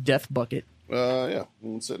try this death bucket. Yeah,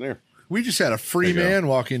 it's sitting here. We just had a free There you go. man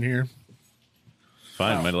walk in here.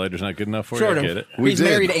 Fine, my lighter's not good enough for Sort you. I of. get it. We He's did.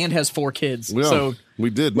 married and has 4 kids. Yeah, So we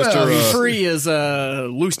did. Well, Mr. free is a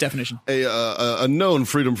loose definition. A known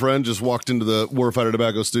freedom friend just walked into the Warfighter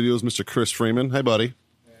Tobacco Studios, Mr. Chris Freeman. Hey, buddy.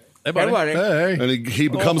 Hey, buddy. Hey. And he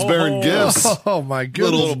becomes bearing gifts. Oh my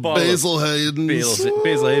goodness. Little bottle of Basil Hayden.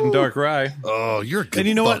 Basil Hayden Dark Rye. Oh, you're a good And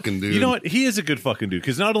you know fucking what? dude. You know what? He is a good fucking dude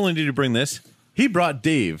because not only did he bring this, he brought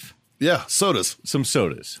Dave Yeah, sodas. some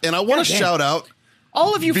sodas. And I want to damn. shout out.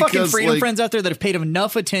 All of you fucking Because, freedom like- friends out there that have paid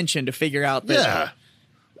enough attention to figure out that Yeah.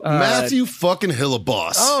 Matthew fucking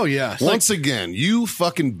Hillaboss. Oh, yes. Once again, you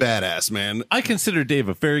fucking badass, man. I consider Dave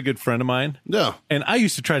a very good friend of mine, Yeah. and I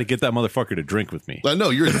used to try to get that motherfucker to drink with me. I know,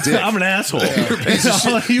 you're a dick. I'm an asshole. You're a piece of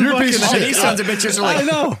shit. You You're a piece of fucking- shit. these sons of bitches are like, I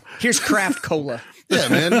know. here's craft cola. Yeah,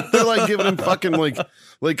 man. They're like giving him fucking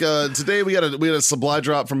like today we had a supply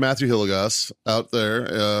drop from Matthew Hilligoss out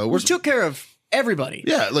there. We took care of everybody.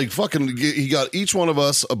 Yeah, like fucking he got each one of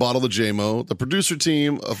us a bottle of JMO, the producer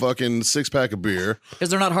team a fucking 6-pack of beer. Because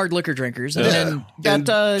they're not hard liquor drinkers. And Yeah. then And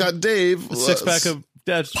got Dave A 6-pack of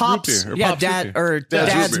Dad's Pops. root beer. Or Yeah, Pops dad root beer. or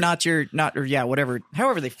Dad's dad's root beer. not or whatever.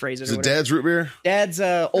 However they phrase it. is Or it whatever. Dad's root beer? Dad's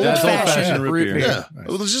old old-fashioned fashioned root root beer. beer. Yeah.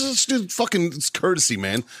 Well, it's just fucking courtesy,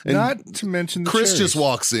 man. And Not to mention the Chris cherries. just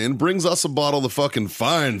walks in, brings us a bottle of the fucking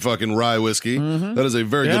fine fucking rye whiskey. That is a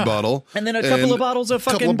very Yeah. good bottle. And then a couple of bottles of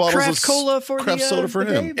couple fucking of bottles craft of cola for craft the soda for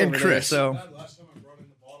the him. Dave And over there. Chris. So Last time I brought in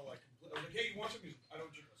the bottle, I was like, hey, you want something? I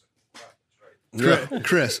don't drink. I was like, Yeah.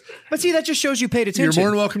 Chris, but see, that just shows you paid you're attention. more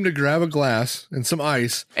than welcome to grab a glass and some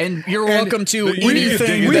ice. and you're welcome to you need to dig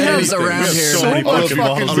anything into that anything. is We around have here. so many I don't know if fucking you- I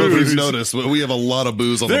bottles don't know if of you've booze. noticed, but we have a lot of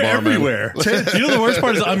booze on They're the bar, man. everywhere. You know the worst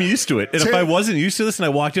part is I'm used to it. And if I wasn't used to this and I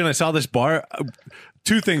walked in and I saw this bar,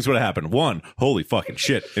 2 things would have happened. 1, holy fucking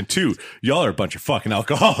shit. And 2, y'all are a bunch of fucking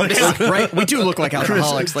alcoholics. Right? We do look like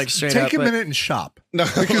alcoholics, like straight Take up. a but- minute and shop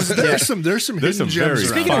because there's some hidden some gems very around.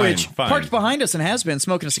 Speaking of Fine, which, fine. parked behind us and has been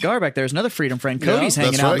smoking a cigar back there is another freedom friend. Cody's that's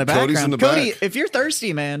hanging out in the right. Cody's background. in the Cody, back. if you're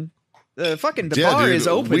thirsty, man, the Yeah, bar dude, is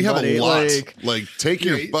open. we have buddy. a lot. Like, Take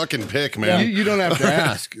your fucking pick, man. You don't have to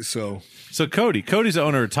ask. So So Cody's the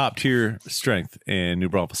owner of Top Tier Strength in New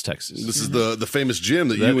Braunfels, Texas. This is the famous gym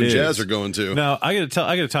that That you and is. Jazz are going to. Now I got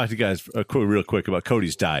to talk to you guys real quick about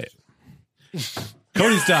Cody's diet.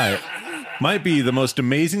 Cody's diet might be the most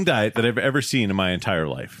amazing diet that I've ever seen in my entire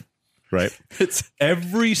life. Right? it's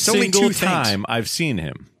Every only single 2 things. time I've seen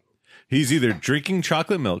him, he's either drinking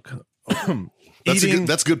chocolate milk,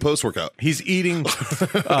 That's good post workout. he's eating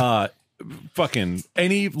fucking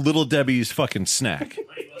any Little Debbie's fucking snack.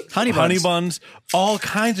 honey Buns, all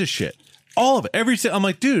kinds of shit. All of it. I'm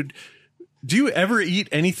like, dude, do you ever eat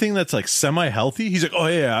anything that's like semi-healthy? He's like, oh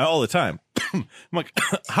yeah, all the time. I'm like,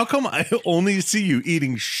 how come I only see you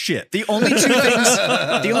eating shit? The only 2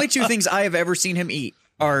 things I have ever seen him eat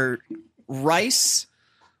are rice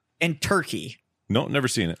and turkey. No, never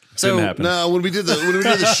seen it. So- Didn't happen. No, when we did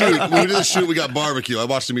the shoot, we got barbecue. I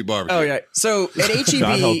watched him eat barbecue. Oh yeah. So at Not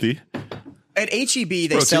HEB, healthy.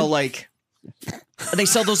 they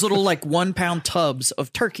sell those little like 1 pound tubs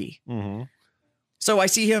of turkey. Mm-hmm. So I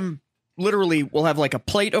see him literally will have like a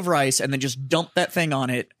plate of rice and then just dump that thing on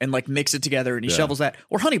it and like mix it together and he shovels that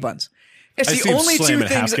or honey buns. It's I the see him only 2 slamming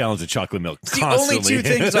things. half gallons of chocolate milk The constantly. only 2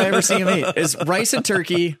 things I ever see him eat is rice and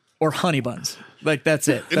turkey or honey buns. Like that's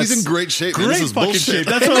it. And he's in great shape. Man. Great This is fucking bullshit. shape.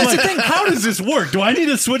 That's what I'm like. How does this work? Do I need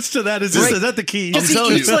to switch to that? Is that the key? Because he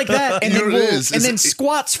telling eats you. like that and You know then what it is? and then It's-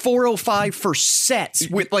 squats 405 for sets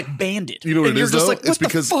with like banded. You know what and it you're is, just though? like, what It's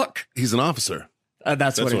because the fuck? he's an officer.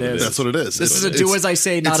 That's what it is. That's what it is. This is a do as I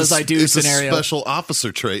say, not as I do it's scenario. a special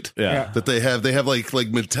officer trait Yeah. that they have. They have like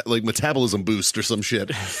metabolism boost or some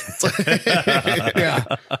shit. It's like- yeah,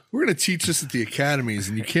 we're gonna teach this at the academies,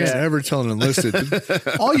 and you can't ever tell an enlisted.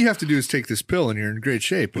 All you have to do is take this pill, and you're in great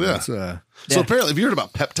shape. And Yeah. it's, So apparently, have you heard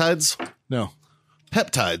about peptides? no.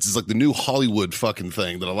 Peptides is like the new Hollywood fucking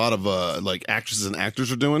thing that a lot of like actresses and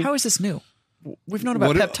actors are doing. How is this new? We've known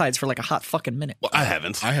about What- peptides for like a hot fucking minute. Well, I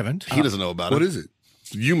haven't. I haven't. He doesn't know about What it. is it?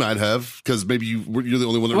 You might have, because maybe you're the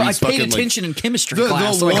only one that Well, I reads paid fucking attention in chemistry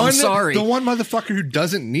class, so I'm sorry. The one motherfucker who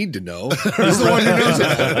doesn't need to know is the one who knows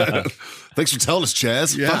it. Thanks for telling us,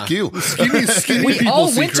 Chaz. Yeah. Fuck you. Skinny We people all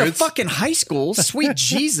went to secrets. fucking high school. Sweet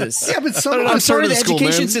Jesus. Yeah, but some I'm sorry, the started school,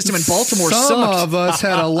 education man. system in Baltimore some sucks. of us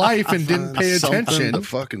had a life and didn't pay Something attention. to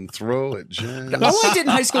fucking throw at Jazz. All I did in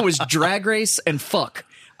high school was drag race and fuck.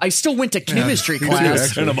 I still went to chemistry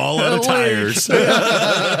class. And I'm all out of tires.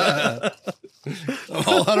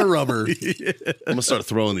 All out of rubber. I'm gonna start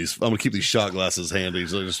throwing these. I'm gonna keep these shot glasses handy,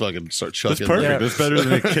 so I just fucking start That's chucking. perfect. Yeah. That's better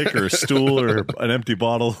than a kick or a stool or an empty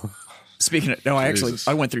bottle. Speaking of, no, Jesus.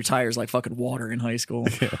 I went through tires like fucking water in high school.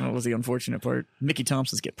 That was the unfortunate part. Mickey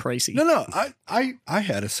Thompsons get pricey. No. I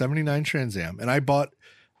had a 79 Trans Am and I bought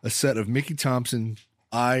a set of Mickey Thompson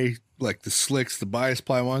like the slicks, the bias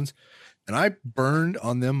ply ones, and I burned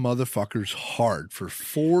on them motherfuckers hard for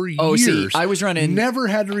 4 years. Oh, see, I was running- never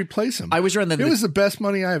had to replace them. I was running It was the best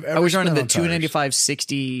money I've ever I was running the spent on tires.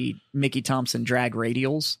 295/60 Mickey Thompson drag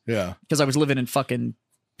radials Yeah. because I was living in fucking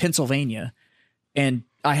Pennsylvania, and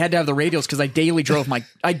I had to have the radials because I daily drove my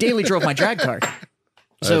drag car.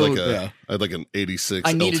 So I had like an 86.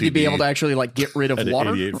 I needed to be able to actually like get rid of At an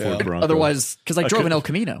water. 88 Ford Bronco. Otherwise, because I drove an El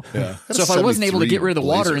Camino. Yeah. So if I wasn't able to 73 get rid of the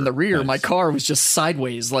water in the Blazer. rear, my car was just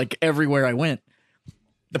sideways like everywhere I went.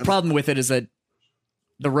 The problem with it is that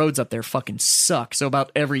the roads up there fucking suck. So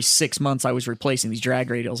about every 6 months, I was replacing these drag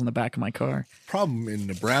radials in the back of my car. Problem in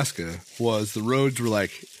Nebraska was the roads were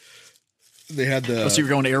like they had the So you were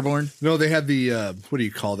going to Airborne? no, they had the what do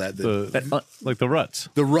you call that? Like the ruts.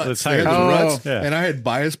 The ruts. The They had tires. the Oh. ruts. Yeah. And I had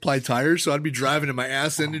bias ply tires, so I'd be driving and my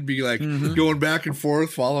ass end would be like going back and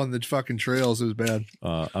forth, following the fucking trails. It was bad.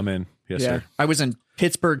 I'm in. Yes, Yeah. sir. I was in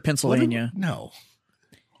Pittsburgh, Pennsylvania. No.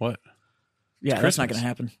 What? Yeah, that's not Christmas. going to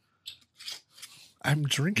happen. I'm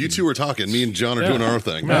drinking. You two are talking. Me and John are doing our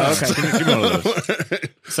thing. Oh, okay. Give me one of those.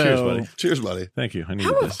 So, Cheers, buddy. Cheers, buddy. Thank you. I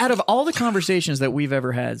needed how this. out of all the conversations that we've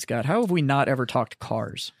ever had, Scott, how have we not ever talked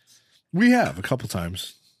cars? We have a couple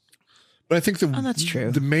times. But I think that's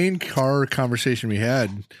true. the main car conversation we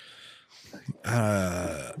had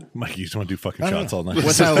Mike, you just want to do fucking shots all night.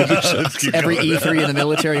 What's how Let's keep every going. E3 in the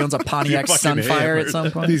military owns a Pontiac fucking Sunfire hammered. at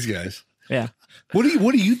some point? these guys. Yeah. What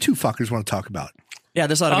do you two fuckers want to talk about? Yeah,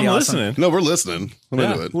 this ought to I'm be awesome. listening. No, we're listening. I'm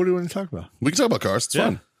Yeah. into it. What do you want to talk about? We can talk about cars. It's Yeah.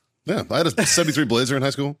 fun. Yeah, I had a 73 Blazer in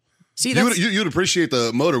high school. See, You that's, would, you'd appreciate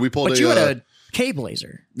the motor. We pulled but a. you had a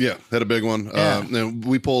K-Blazer. Yeah, had a big one. Yeah. And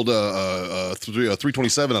we pulled a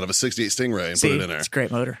 327 out of a 68 Stingray and See, put it in there. it's a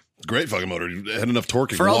great motor. Great fucking motor. It had enough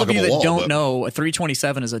torque. it For could all walk of you up a that wall, don't but- know, a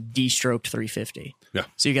 327 is a D-stroked 350. Yeah.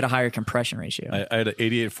 So you get a higher compression ratio. I had an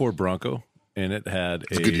 88 Ford Bronco, and it had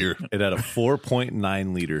a good year. It had a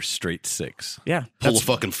 4.9 liter straight six. yeah. Pull a That's,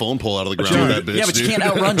 fucking phone pole out of the ground with that bitch. yeah, but you dude. can't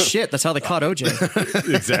outrun shit. That's how they caught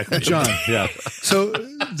OJ. Exactly, John. Yeah, So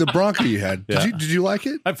the Bronco you had, Yeah. did you like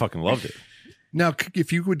it? I fucking loved it. Now,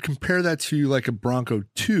 if you would compare that to like a Bronco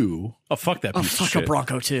 2, Oh fuck that Oh, piece of fuck shit. a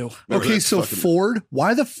Bronco, too. Remember okay, that so fucking- Ford,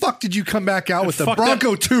 why the fuck did you come back out with the Fuck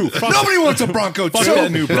Bronco 2? Nobody wants a Bronco 2. that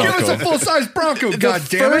new Give us Bronco. a full-size Bronco, The God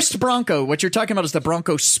damn first it. Bronco, what you're talking about is the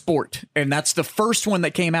Bronco Sport, and that's the first one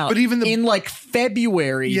that came out. But even in like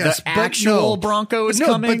February, Yes, the but actual no. Bronco is No,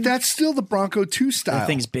 coming. but that's still the Bronco 2 style. that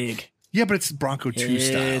thing's big. Yeah, but it's Bronco 2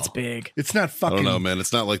 style. It's big. It's not I fucking. don't know, man.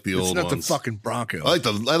 It's not like the It's old not ones. the fucking Bronco. I like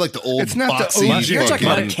the old. It's not the boxy OG. You're talking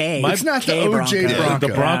about a fucking- K. It's not the K OJ Bronco.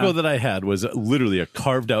 The Bronco that I had was literally a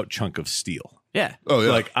carved out chunk of steel. Yeah. Oh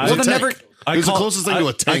yeah, Like, It was I- a Well, then tank. never- It was the closest thing to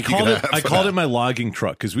a tank you called could it, have. I called it my logging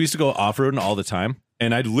truck because we used to go off roading all the time.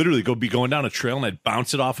 And I'd literally be going down a trail and I'd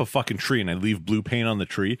bounce it off a fucking tree and I'd leave blue paint on the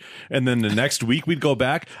tree. And then the next week we'd go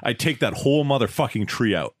back, I'd take that whole motherfucking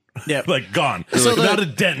tree out. Yeah. Like gone. So Like, not a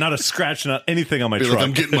dent, not a scratch, not anything on my Be truck. like,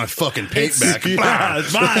 I'm getting my fucking paint back. Yeah,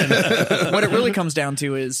 it's mine. What it really comes down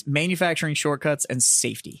to is manufacturing shortcuts and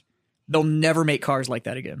safety. They'll never make cars like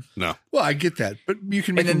that again. No, Well, I get that, but you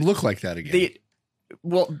can make And then them look like that again.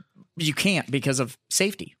 Well, you can't because of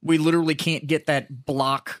safety. We literally can't get that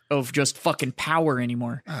block of just fucking power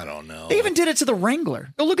anymore. I don't know. They even did it to the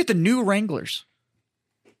Wrangler. Go look at the new Wranglers.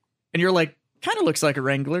 And you're like, kind of looks like a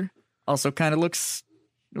Wrangler. Also kind of looks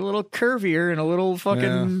a little curvier and a little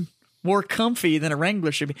fucking more comfy than a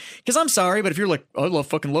Wrangler should be. Because I'm sorry, but if you're like, I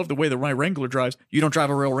fucking love the way that my Wrangler drives, you don't drive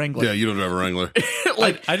a real Wrangler. yeah, you don't drive a Wrangler.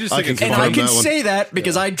 like, I just I think can it's and confirm I can that one. say that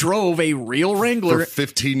because I drove a real For Wrangler.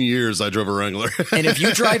 15 years, I drove a Wrangler. And if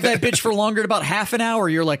you drive that bitch for longer than about half an hour,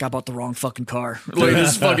 you're like, I bought the wrong fucking car. Like,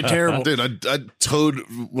 this is fucking terrible. Dude, I towed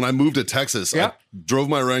when I moved to Texas. Yeah. I drove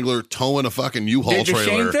my Wrangler towing a fucking U-Haul Did the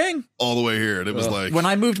trailer Shane thing? all the way here, and it was like When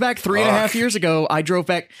I moved back 3.5 Fuck. years ago, I drove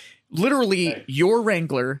back literally your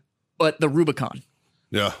Wrangler, but the Rubicon.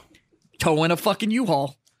 yeah. towing a fucking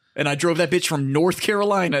U-Haul. And I drove that bitch from North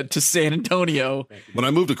Carolina to San Antonio. When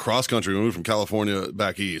I moved to cross country, when I moved from California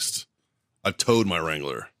back east, I towed my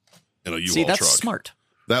Wrangler in a U-Haul See, that's truck. smart.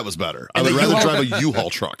 That was better. I And would the rather U-Haul- drive a U-Haul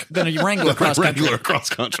truck Than a Wrangler cross country. regular cross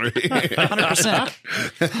country. 100%.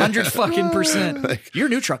 100%. Your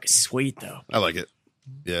new truck is sweet, though. I like it.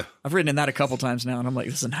 Yeah, I've ridden in that a couple times now, and I'm like,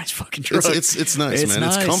 this is a nice fucking truck. it's nice, man.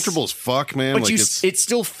 nice. It's comfortable as fuck, man. But like it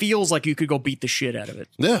still feels like you could go beat the shit out of it.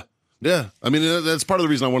 yeah. I mean, that's part of the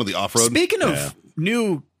reason I wanted the off road. Speaking of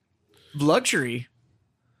new luxury,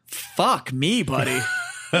 fuck me, buddy.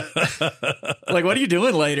 Like, what are you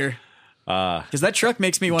doing later? Because that truck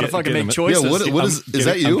makes me want to fucking make choices. Yeah, what is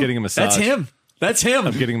that? You? I'm getting a massage. That's him. That's him.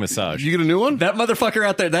 I'm getting a massage. You get a new one? That motherfucker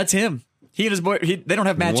out there, that's him. He and his boy, they don't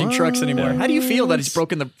have matching trucks anymore. How do you feel that he's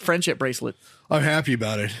broken the friendship bracelet? I'm happy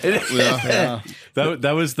about it. Yeah.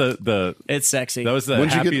 That was the It's sexy. that was the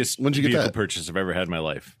When'd you get- happiest when'd you get vehicle that? purchase I've ever had in my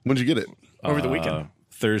life. When'd you get it? over the weekend.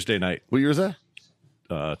 Thursday night, What year is that?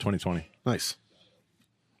 2020. Nice.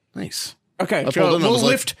 Nice. Okay, I pulled so in, I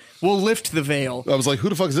was we'll lift the veil. I was like, who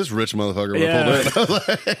the fuck is this rich motherfucker? When Yeah. I pulled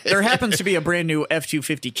in. There happens to be a brand new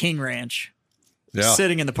F-250 King Ranch Yeah.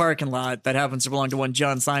 sitting in the parking lot that happens to belong to one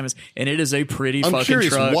John Simons, and it is a pretty I'm fucking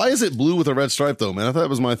curious, truck. why is it blue with a red stripe though, man? I thought that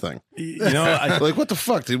was my thing. You know, Like, what the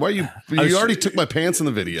fuck, dude? Why are you was- already took my pants in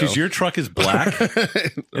the video. because your truck is black, and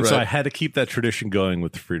so Right. I had to keep that tradition going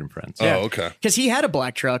with the Freedom Friends. Oh, okay. Because he had a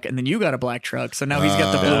black truck, and then you got a black truck, so now he's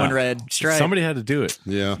got the blue Yeah. and red stripe. Somebody had to do it.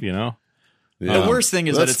 Yeah. You know. Yeah. The worst thing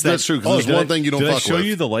is that it's that's true. Because Oh, there's did one I- thing you don't did fuck I show with.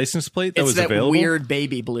 you the license plate that it's was that available? weird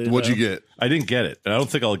baby blue. What'd you though. get? I didn't get it. I don't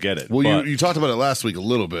think I'll get it. Well, but, you talked about it last week a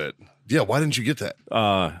little bit. Yeah. Why didn't you get that?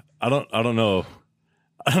 I don't know.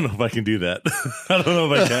 I don't know if I can do that. I don't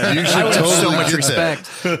know if I can. You should I would have so totally much get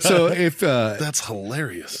respect. So if That's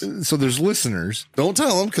hilarious. so, there's listeners. Don't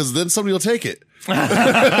tell them because then somebody will take it.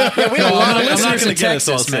 Yeah, we have a lot of I'm not listeners going in to get it,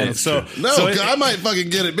 so I'll Texas, say man. it. So, No, so I might fucking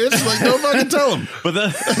get it, bitch. Like, don't fucking tell them. but then,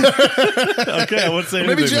 okay, I won't say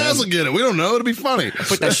Maybe anything. Jazz man. will get it. We don't know. It'll be funny.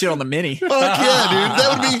 Put that shit on the Mini. Fuck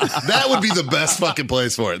yeah, dude. That would be the best fucking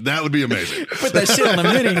place for it. That would be amazing. Put that shit on the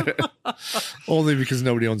Mini. Only because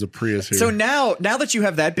nobody owns a Prius here. So now that you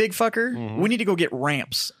have that big fucker, we need to go get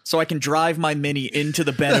ramps so I can drive my Mini into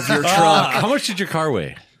the bed of your truck. How much did your car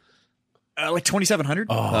weigh? Like 2,700.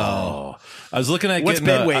 Oh, I was looking at What's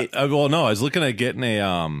getting bed weight? well, no, I was looking at getting a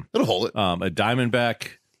It'll hold it. a Diamondback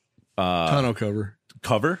tonneau cover.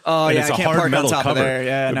 cover. Oh, and yeah, it's I a can't hard park on metal top of cover. there.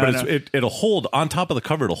 Yeah, no, but no. it'll hold on top of the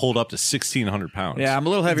cover. It'll hold up to 1,600 pounds. Yeah, I'm a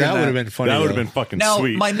little heavier That than would have been funny. that would have though. been fucking Now,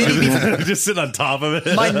 sweet. my Mini just sit on top of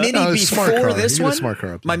it. My Mini No, it's a smart before car. this You get a one, smart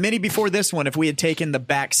car up there. my Mini before this one, if we had taken the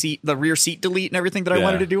back seat, the rear seat delete and everything that I Yeah.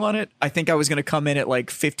 wanted to do on it, I think I was going to come in at like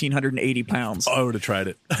 1,580 pounds. I would have tried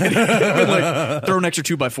it. Like, throw an extra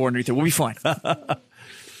 2x4 underneath it. We'll be fine.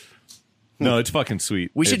 No, it's fucking sweet.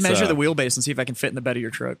 We should It's, measure the wheelbase and see if I can fit in the bed of your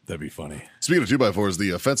truck. That'd be funny. Speaking of 2x4s,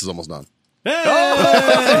 the fence is almost done. I'm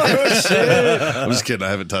just kidding. I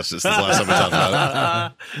haven't touched it since the last time we talked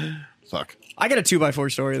about it. Fuck. I got a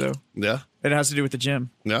 2x4 story, though. Yeah. It has to do with the gym.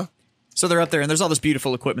 Yeah. So they're up there, and there's all this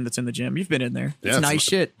beautiful equipment that's in the gym. You've been in there. It's Yeah. nice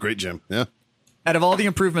shit. Great gym. Yeah. Out of all the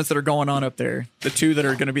improvements that are going on up there, the two that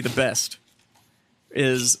are going to be the best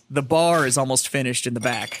is the bar is almost finished in the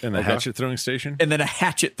back. And the hatchet throwing station. And then a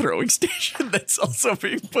hatchet throwing station that's also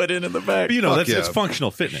being put in the back. But, you know, Fuck that's yeah. functional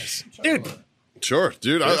fitness. Dude, Sure,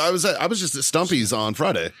 dude. I was just at Stumpy's on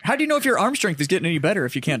Friday. how do you know if your arm strength is getting any better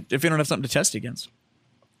if you don't have something to test against?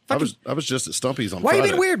 I was just at Stumpy's on Why are you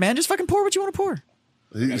Friday. being weird, man? Just fucking pour what you want to pour.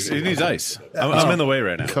 It needs ice. I'm in the way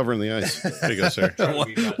right now. Covering the ice. There you go, sir.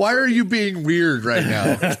 Why are you being weird right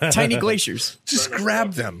now? Tiny glaciers. Just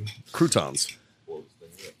grab them. Croutons.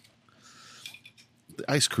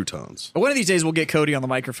 The ice croutons. One of these days we'll get Cody on the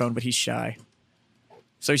microphone, but he's shy.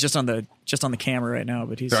 So he's just on the camera right now,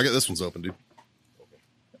 but he's Here, I got this one's open, dude.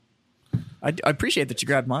 I appreciate that you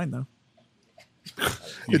grabbed mine though.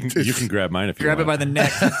 You can grab mine if you Grab it want. by the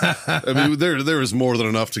neck. I mean, there is more than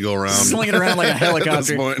enough to go around. Sling it around like a At this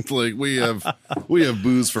helicopter. point, like we have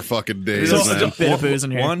booze for fucking days, There's man. a bit of booze in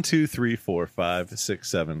here. 1, 2, 3, 4, 5, 6,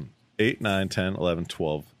 7, 8, 9, 10, 11,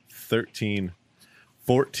 12, 13,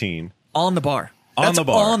 14. On the bar. On That's the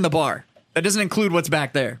bar. On the bar. That doesn't include what's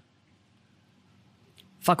back there.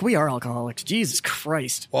 Fuck, we are alcoholics. Jesus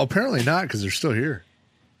Christ. Well, apparently not because they're still here.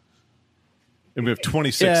 And we have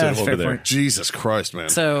 26 Yeah, over fair there. point. Jesus Christ, man.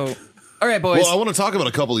 So, all right, boys. Well, I want to talk about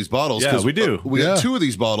a couple of these bottles. Yeah, 'cause, we do. We Yeah. got two of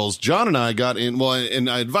these bottles. John and I got in. Well, and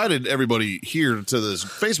I invited everybody here to this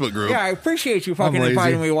Facebook group. I appreciate you fucking lazy.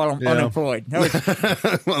 inviting me while I'm Yeah. unemployed.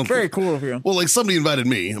 That was very cool of you. Well, like somebody invited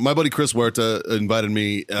me. My buddy Chris Huerta invited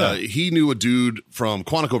me. He knew a dude from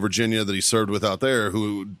Quantico, Virginia that he served with out there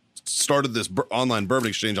who started this online bourbon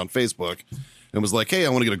exchange on Facebook and was like, hey, I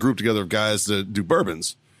want to get a group together of guys to do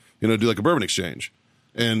bourbons, do like a bourbon exchange.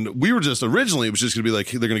 And we were just originally, it was just going to be like,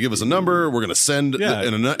 they're going to give us a number. We're going to send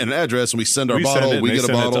an address and we send our bottle. We get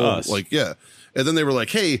a bottle. Like, yeah. And then they were like,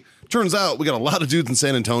 hey, turns out we got a lot of dudes in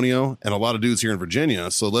San Antonio and a lot of dudes here in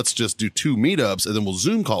Virginia. So let's just do 2 meetups and then we'll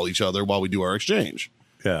Zoom call each other while we do our exchange.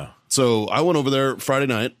 Yeah. So I went over there Friday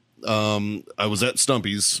night. I was at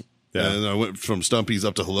Stumpy's and I went from Stumpy's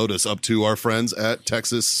up to Helotes up to our friends at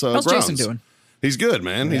Texas How's Browns. Jason doing? He's good,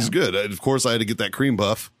 man. He's good. Of course, I had to get that cream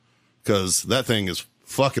buff because that thing is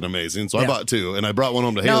fucking amazing. So I bought 2 and I brought one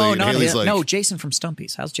home to Haley. And Haley's like, no, Jason from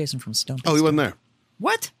Stumpy's. How's Jason from Stumpy's? oh, he wasn't there.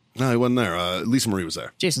 What? No, he wasn't there. Lisa Marie was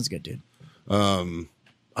there. Jason's a good dude. I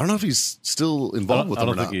don't know if he's still involved with them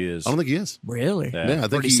or not. I don't think he is. I don't think he is. Really? Yeah, I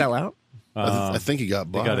think Did he sell out? I think he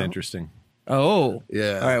got bought. It got out. interesting. Oh.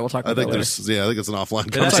 Yeah. All right, we'll talk about that later. I think it's an offline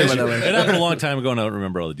It conversation. happened, it happened a long time ago, and I don't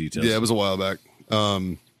remember all the details. Yeah, it was a while back.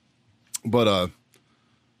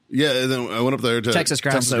 Yeah, and then I went up there to Texas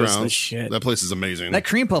Grounds. The shit. That place is amazing. That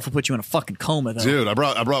cream puff will put you in a fucking coma, though. Dude, I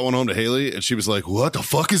brought one home to Haley, and she was like, "What the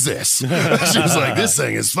fuck is this?" She was like, "This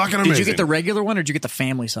thing is fucking amazing." Did you get the regular one or did you get the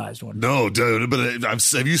family sized one? No, dude, but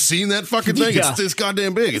have you seen that fucking thing? Yeah. It's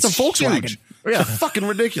goddamn big. It's a Volkswagen. Huge. Yeah. It's fucking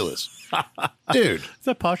ridiculous, dude. It's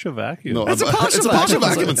a Pasha vacuum. No, That's a Pasha it's a Pasha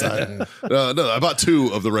vacuum. vacuum inside. No, I bought 2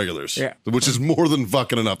 of the regulars, which is more than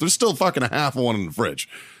fucking enough. There's still fucking half of one in the fridge,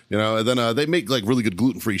 And then they make like really good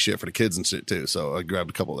gluten-free shit for the kids and shit too. So I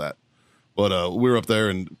grabbed a couple of that. But we were up there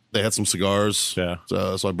and they had some cigars. Yeah.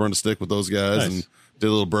 So I burned a stick with those guys and did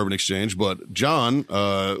a little bourbon exchange. But John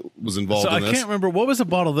was involved So in I this. can't remember what was the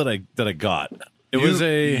bottle that I got. It was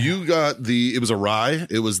a rye.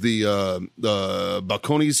 It was the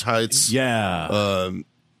Balcones Heights. Yeah. And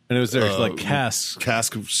it was like cask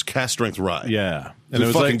strength rye. Yeah. And it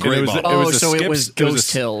was fucking great bottle. It was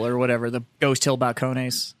Ghost Hill or whatever, the Ghost Hill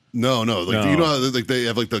Balcones. No. You know how they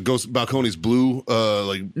have like the Ghost Balcones blue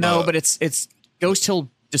but it's Ghost Hill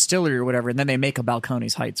Distillery or whatever, and then they make a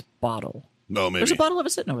Balcones Heights bottle. No, maybe. There's a bottle of it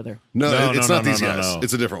sitting over there. No, it's not these no, guys. no.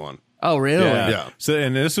 It's a different one. Oh, really? Yeah. So,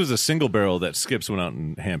 and this was a single barrel that Skips went out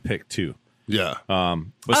and handpicked too. Yeah. But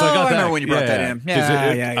so I I got that. remember when you brought that in. 'Cause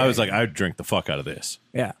Yeah, I was like, I'd drink the fuck out of this.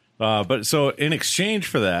 Yeah. But so in exchange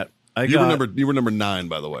for that, You were number 9,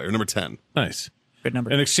 by the way, or number 10. Nice. Good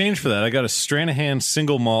number. In exchange for that, I got a Stranahan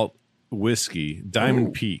single malt whiskey,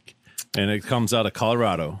 Diamond Peak, and it comes out of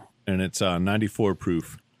Colorado, and it's 94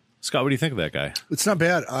 proof. Scott, what do you think of that guy? It's not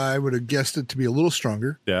bad. I would have guessed it to be a little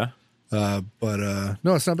stronger, Yeah, but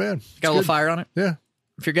no, it's not bad. It's Got a little good. fire on it? Yeah.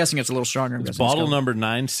 If you're guessing it's a little stronger, I'm it's guessing bottle good. number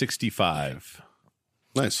 965.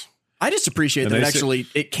 Nice. I just appreciate And that they say- actually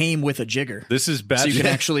it came with a jigger. This is batch. So you can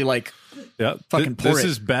actually like yeah, fucking pour this it.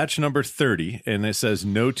 is batch number 30, and it says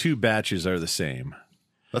no 2 batches are the same.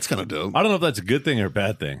 That's kind of dope. I don't know if that's a good thing or a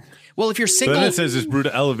bad thing. well if you're But single then it says it's brewed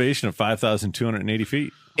at elevation of 5,280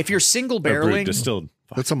 feet. if you're single Or brewed barreling distilled.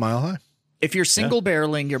 That's a mile high. if you're single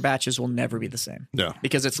barreling, your batches will never be the same. Yeah.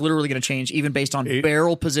 Because it's literally going to change even based on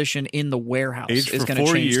barrel position in the warehouse. Aged It's for going to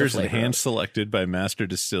 4 change years the and flavor. hand selected by master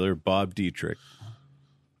distiller Bob Dietrich.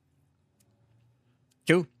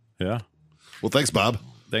 Cool. Yeah. Well, thanks, Bob.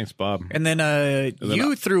 Thanks, Bob. And then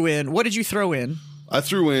you threw in what did you throw in? I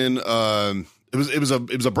threw in it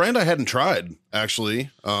was a brand I hadn't tried actually.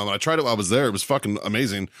 I tried it while I was there. It was fucking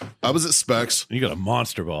amazing. I was at Specs. You got a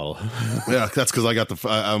monster bottle. Yeah, that's because I got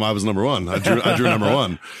I was number 1. I drew number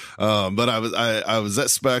 1. But I was at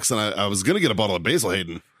Specs and I was gonna get a bottle of Basil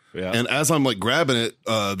Hayden. Yeah. And as I'm like grabbing it,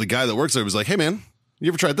 the guy that works there was like, "Hey man, you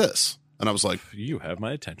ever tried this?" And I was like, You have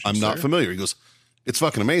my attention. "I'm not sir. familiar." He goes, "It's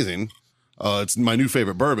fucking amazing. It's my new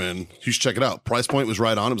favorite bourbon. You should check it out." Price point was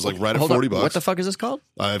right on. It was like right at Hold on. $40. What the fuck is this called?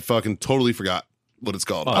 I fucking totally forgot what it's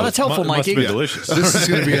called. Oh, that's helpful, It must Mikey. be Yeah. delicious. This is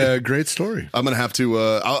going to be a great story. I'm gonna have to.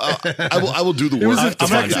 I will do the work. was a to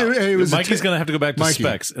find out. It was a Mikey's going to have to go back to Mikey.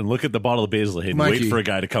 Specs and look at the bottle of Basil Hayden and Mikey. wait for a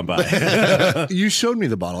guy to come by. You showed me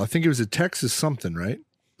the bottle. I think it was a Texas something, right?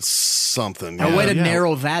 Something. A way to Yeah.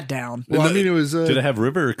 narrow that down. Well, I mean, it was. Did it have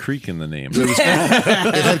river or creek in the name? It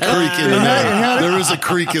had creek in the name. There was a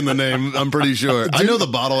creek in the name. I'm pretty sure. I know the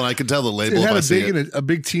bottle and I can tell the label it if had I a see big it. and a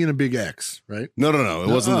big T and a big X, right? No. It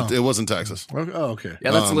wasn't. Oh. It wasn't Texas. Oh, okay. Yeah,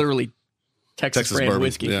 that's literally Texas Texas brand bourbon,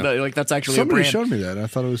 whiskey. yeah. Like that's actually Somebody a brand. showed me that. I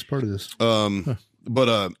thought it was part of this.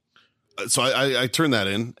 But so I turned that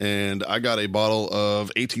in and I got a bottle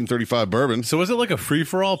of 1835 bourbon. So was it like a free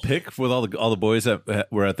for all pick with all the boys that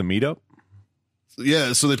were at the meetup?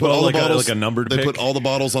 Yeah, so they put Well, all like the a- bottles. like a numbered They pick? put all the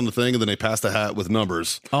bottles on the thing, and then they passed the hat with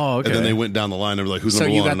numbers. Oh, okay. And then they went down the line. They were like, "Who's So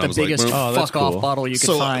number you one?" got And I the was biggest like, Oh, that's fuck off cool. bottle you could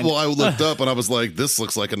so find. well, I looked up and I was like, "This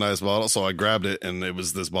looks like a nice bottle." So I grabbed it, and it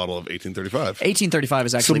was this bottle of 1835. 1835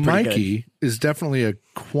 is So actually pretty good. Mikey is definitely a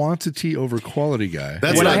quantity over quality guy.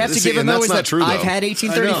 That's What not, I have to see, give him and though that's is not that true. I've though. had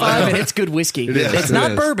 1835 and it's good whiskey. is. It's It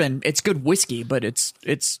not is. bourbon. It's good whiskey, but it's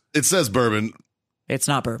It says bourbon. it's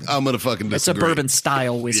not bourbon. I'm gonna fucking It's a disagree. bourbon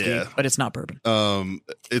style whiskey, Yeah. but it's not bourbon.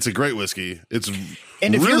 It's a great whiskey. It's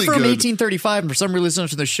And if really you're from good. 1835 and for some reason listening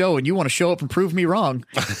to the show and you want to show up and prove me wrong,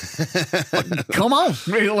 come on.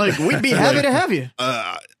 Like we'd be happy to have you.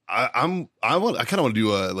 I kind of want to do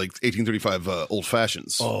like 1835 old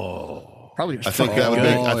fashions. Probably. I think that would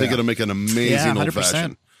make. I think yeah. it'll make an amazing Yeah, old 100%.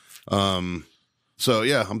 fashion. So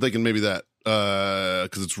yeah, I'm thinking maybe that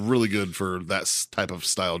because it's really good for that type of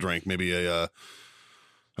style drink. Maybe a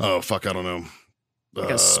oh fuck, I don't know.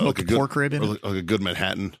 Like a smoked good, pork rib in or it. like a good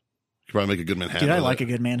Manhattan. You could probably make a good Manhattan. Dude, I with like it. a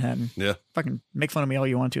good Manhattan. Yeah, Fucking make fun of me all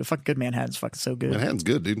you want to. Fucking good Manhattan's fucking so good. Manhattan's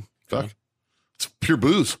good, dude. Fuck, it's pure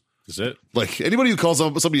booze. Is it? Like anybody who calls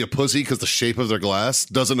somebody a pussy because the shape of their glass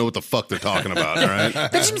doesn't know what the fuck they're talking about. All right.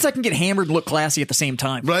 That just means I can get hammered and look classy at the same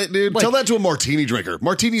time. Right, dude. Like- Tell that to a martini drinker.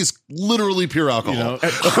 Martini is literally pure alcohol.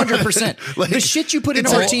 100%. Like, the shit you put in a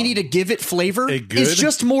it's a- martini to give it flavor A is good-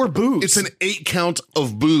 just more booze. It's an 8 count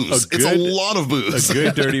of booze. A It's a good- lot of booze. A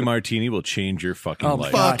good dirty martini will change your fucking Oh,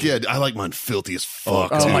 life. fuck. Fuck yeah. I like mine filthy as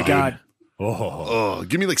fuck. oh too, my dude. god. Oh,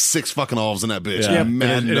 give me like 6 fucking olives in that bitch. Yeah. I'm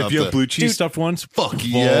mad And enough if you have to- blue cheese stuffed ones, Fuck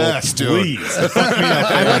yes, dude. please.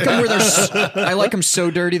 I like them where they're. I like them so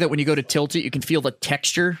dirty that when you go to tilt it, you can feel the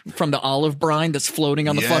texture from the olive brine that's floating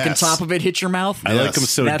on the fucking Yes. top of it hit your mouth. I like them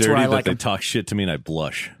so That's dirty where I that like they 'em. talk shit to me and I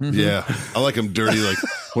blush. Yeah. I like them dirty. Like,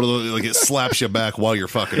 one of those, like it slaps you back while you're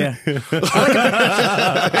fucking. Yeah,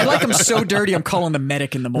 I like them so dirty. I'm calling the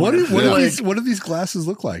medic in the morning. What do these glasses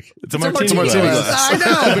look like? It's a It's a martini. martini glass. glass. I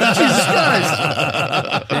know, but Jesus Christ.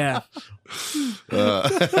 Yeah.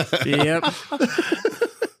 Yep.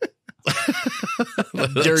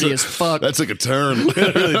 Dirty as fuck. That took a turn.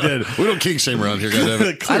 It really did. We don't kink shame around here,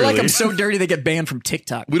 goddammit. I like them so dirty they get banned from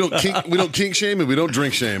TikTok. We don't kink shame and we don't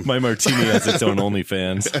drink shame. My martini has its own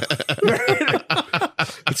OnlyFans.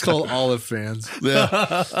 It's called Olive Fans.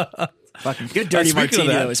 Yeah. Fucking good dirty Speaking of martini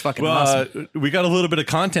that, though is fucking well, awesome. we got a little bit of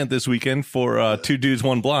content this weekend for Two Dudes,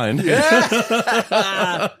 One Blind.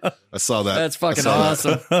 I saw that. That's fucking I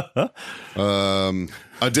saw that. awesome.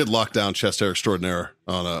 I did lock down chest hair extraordinaire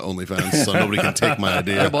on OnlyFans, so nobody can take my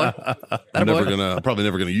idea. Boy. I'm probably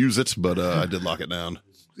never gonna use it, but I did lock it down.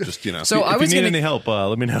 Just So I If you was need gonna. any help,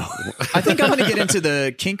 let me know. I think I'm gonna get into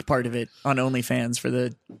the kink part of it on OnlyFans for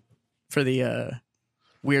the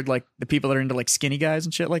weird like the people that are into like skinny guys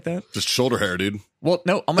and shit like that. just shoulder hair, dude. Well,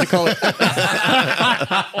 no, I'm gonna call it. And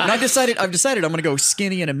I've decided I'm gonna go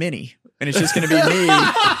skinny and a mini, and it's just gonna be me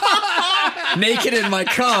naked in my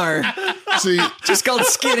car, See, just called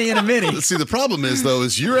skinny and a mini. the problem is though,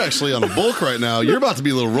 is you're actually on a bulk right now. You're about to be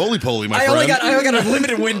a little roly poly, my I friend. only got a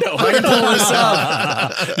limited window. I can pull this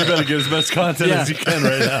off. You better get as much content Yeah. as you can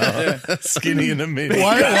right now. Skinny and a mini.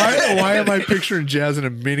 Why am I picturing Jazz in a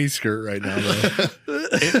mini skirt right now? Though?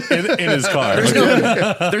 In his car.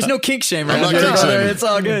 There's no kink shame I'm around not here. kink shaming. It's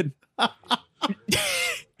all good.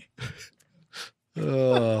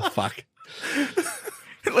 Oh fuck!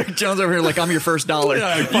 Like John's over here, like I'm your first dollar.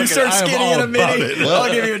 fucking- You start I am skinny all and a about mini, it.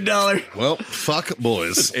 I'll give you $1. Well, fuck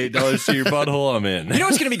boys. $8 to your butthole, I'm in. You know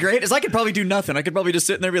what's gonna be great is I could probably do nothing. I could probably just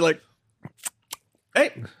sit in there and be like,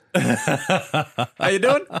 "Hey, how you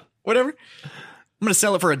doing? Whatever." I'm gonna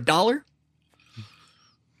sell it for $1.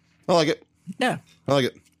 I like it. Yeah, I like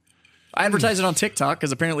it. I advertise it on TikTok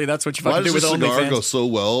because apparently that's what you Why fucking do does with this cigar go OnlyFans. so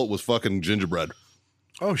well with fucking gingerbread?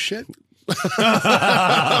 Oh shit!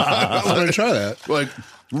 I'm gonna try that. Like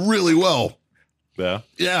really well. Yeah.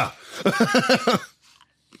 Yeah.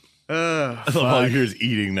 I love all you hear is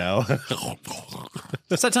eating now.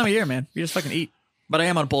 It's that time of year, man. You just fucking eat. But I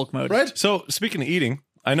am on bulk mode. Right? So, speaking of eating,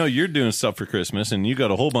 I know you're doing stuff for Christmas and you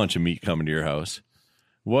got a whole bunch of meat coming to your house.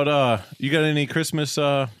 What, you got any Christmas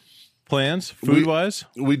plans, food wise?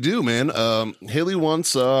 We do, man. Haley wants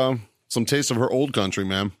some taste of her old country,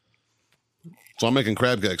 man. So I'm making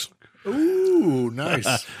crab cakes. Ooh,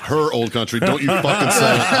 nice. Her old country. Don't you fucking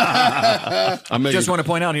say it. I'm making. Just want to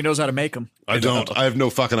point out he knows how to make them. I don't. I have no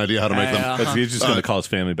fucking idea how to make them. That's, he's just going to call his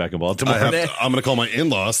family back in Baltimore. I'm going to call my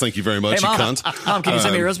in-laws. Thank you very much, Hey, you Mom. cunt. Mom, can you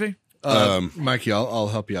send me a recipe? Mikey, I'll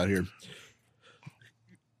help you out here.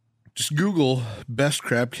 Just Google best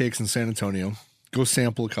crab cakes in San Antonio. Go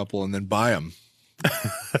sample a couple and then buy them,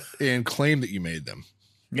 and claim that you made them.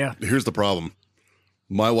 Yeah. Here's the problem.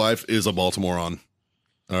 My wife is a Baltimorean.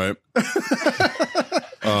 All right.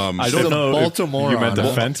 I don't know. if Baltimore You meant on.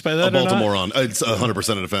 defense by A that or not? Baltimore on. It's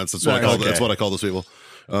 100% a defense. That's what I call. Okay. That's what I call those people.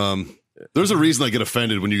 There's a reason I get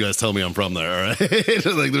offended when you guys tell me I'm from there. All right,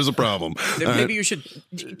 like there's a problem. Then All maybe right? you should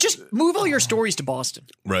just move all your stories to Boston.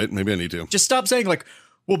 Right? Maybe I need to. Just stop saying like,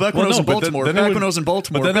 well, back when I was in but Baltimore, then back it when I was in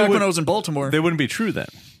Baltimore, back when I was in Baltimore. They wouldn't be true then.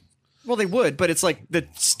 Well, they would, but it's like the I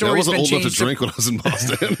story's wasn't been old enough to changed. drink when I was in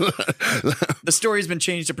Boston. The story's been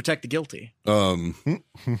changed to protect the guilty.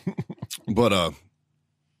 But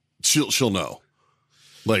she'll know.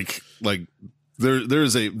 Like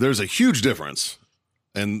there's a huge difference.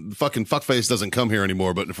 And fucking fuckface doesn't come here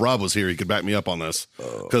anymore, but if Rob was here, he could back me up on this.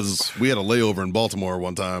 Because we had a layover in Baltimore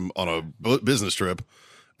one time on a business trip,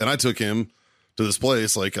 and I took him to this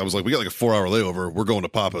place. Like, I was like, we got like a 4-hour layover. We're going to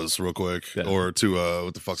Papa's real quick, or to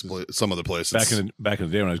what the fuck's some other place. Back in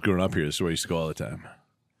the day when I was growing up here, this is where I used to go all the time.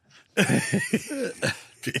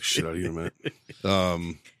 Get shit out of here, man.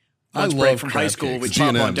 I Lunch break love from crab high school. cakes. We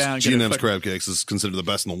pop on down. get a G&M's fucking- crab cakes is considered the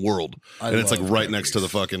best in the world, and it's like love right crab next to the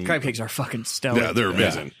fucking Crab cakes are fucking stellar. Yeah, they're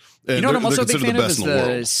amazing. And You know what I'm they're also a big considered fan the of best is in the the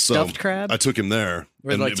world. stuffed So crab. I took him there,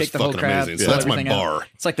 Where and like it take was the whole fucking crab, amazing. So pull that's my everything out. bar.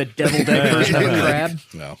 It's like the deviled egg version of a crab.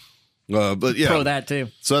 No. But yeah, Pro that too.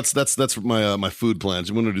 So that's my my food plans.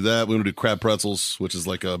 We want to do that. We want to do crab pretzels, which is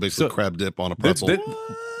like basically So- crab dip on a pretzel.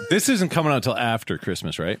 This isn't coming out until after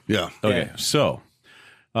Christmas, right? Yeah. Okay, so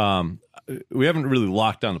we haven't really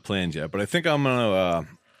locked down the plans yet, but I think I'm gonna.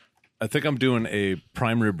 I think I'm doing a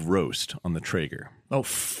prime rib roast on the Traeger, Oh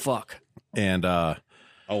fuck! and I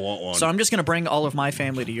want one. So I'm just gonna bring all of my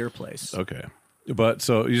family to your place. okay, but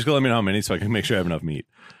so you just gotta let me know how many so I can make sure I have enough meat.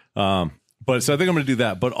 But so I think I'm gonna do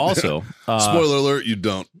that, but also Spoiler alert: you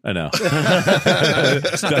don't. I know,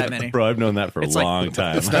 It's not that many. bro. I've known that for a It's like- long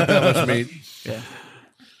time. That much meat. Yeah.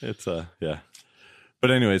 It's yeah. But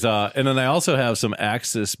anyways, and then I also have some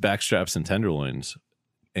Axis backstraps and tenderloins,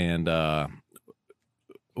 and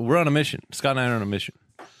we're on a mission. Scott and I are on a mission.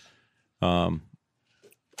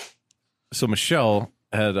 So Michelle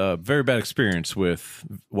had a very bad experience with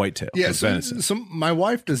whitetail, Yeah, with so, venison. so my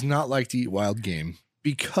wife does not like to eat wild game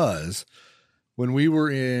because when we were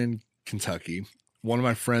in Kentucky, one of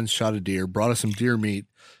my friends shot a deer, brought us some deer meat.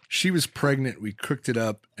 She was pregnant. We cooked it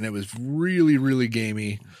up, and it was really, really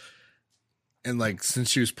gamey. And like since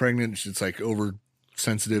she was pregnant, she's like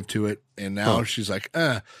oversensitive to it. And now she's like,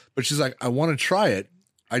 but she's like, I want to try it.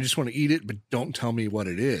 I just want to eat it, but don't tell me what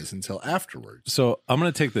it is until afterwards. So I'm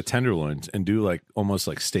gonna take the tenderloins and do like almost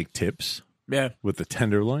like steak tips Yeah. with the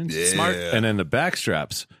tenderloins. Yeah. Smart. And then the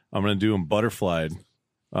backstraps, I'm gonna do them butterflied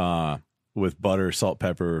with butter, salt,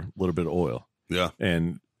 pepper, a little bit of oil. Yeah.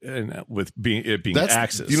 And with being That's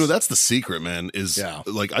Axis. You know, that's the secret, man. Is Yeah.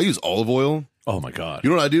 like I use olive oil. oh my god. You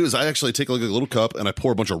know what I do is I actually take like a little cup and I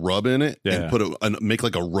pour a bunch of rub in it Yeah. and put it and make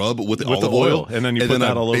like a rub with the With the olive oil, and then you put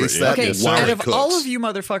that I all over base it, that yeah. Okay, while out it of cooks. all of you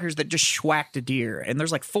motherfuckers that just schwacked a deer, and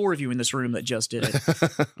there's like 4 of you in this room that just did it.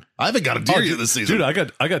 I haven't got a deer yet this season. Dude,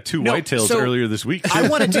 I got 2 No, whitetails so earlier this week. I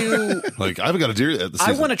want to do. like I haven't got a deer yet this I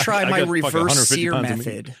season. want to try I my got fucking reverse 150 sear pounds of meat.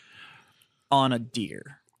 method on a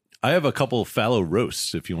deer. I have a couple fallow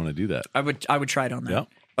roasts if you want to do that. I would try it on that. Yeah.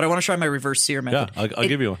 But I want to try my reverse sear Yeah, method. I'll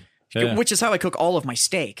give you one. Yeah, Which is how I cook all of my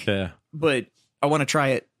steak. yeah. But I want to try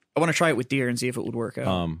it. I want to try it with deer and see if it would work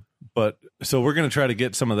out. But so we're gonna try to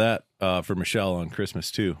get some of that for Michelle on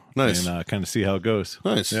Christmas too. Nice. And kind of see how it goes.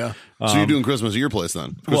 Nice. Yeah. So you're doing Christmas at your place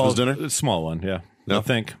then? Christmas dinner? A small one, yeah. Yeah. I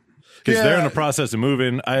think. Because Yeah. they're in the process of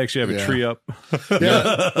moving. I actually have a Yeah. tree up.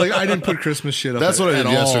 Yeah, like I didn't put Christmas shit up. That's what I at did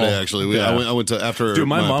all. yesterday. Actually, Yeah. I went to after Dude,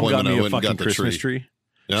 my mom got appointment, I me a went and fucking got the Christmas tree.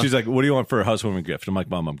 Yeah? She's like, "What do you want for a housewarming gift?" I'm like,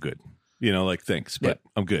 "Mom, I'm good." You know, like thanks, but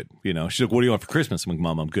I'm good. You know, she's like, "What do you want for Christmas?" I'm like,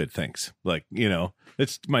 "Mom, I'm good, thanks." Like, you know,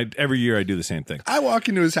 it's my every year I do the same thing. I walk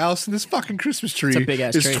into his house and this fucking Christmas tree a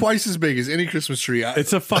big-ass is tree. twice as big as any Christmas tree.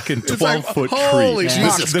 It's a fucking It's like, 12-foot holy tree.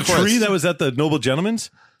 Jesus the Christ. tree that was at the Noble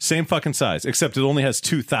Gentleman's, same fucking size, except it only has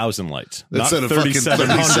 2,000 lights, not Instead of fucking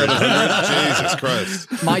 3,700. 3,700. Jesus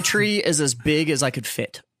Christ. My tree is as big as I could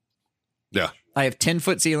fit. Yeah. I have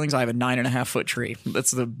 10-foot ceilings. I have a 9.5-foot tree.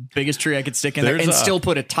 That's the biggest tree I could stick in there There's and a- still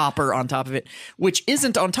put a topper on top of it, which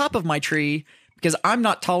isn't on top of my tree because I'm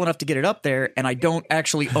not tall enough to get it up there, and I don't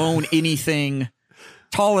actually own anything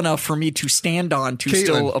tall enough for me to stand on to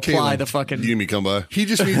still apply Caitlin, the fucking. You and me come by. He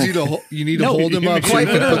just needs you to you need to No, hold him up so quite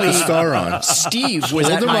he can put the literally. star on. Steve was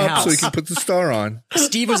Hold at him my up house. so he can put the star on.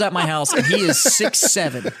 Steve was at my house, and he is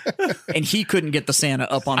 6'7", and he couldn't get the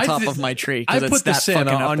Santa up on top of my tree. 'cause I it's put the that Santa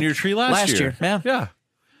fucking up on there. your tree last year. Yeah. Yeah.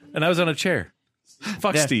 And I was on a chair.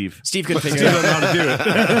 Fuck Yeah. Steve. Steve couldn't figure Steve it out. doesn't know how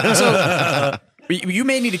to do it. So You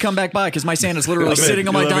may need to come back by because my Santa's literally sitting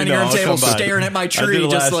on my You let me dining know. room I'll table, come by. staring at my I did tree, it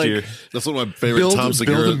just last like. year. That's one of my favorite Build- Tom build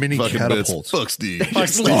Segura a mini fucking catapult. bits. Fuck Steve.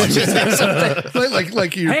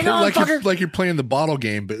 like you're Hang on, fucker. like you're playing the bottle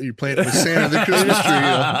game, but you're playing it with Santa the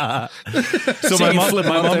Christmas tree. So So my you mom, flip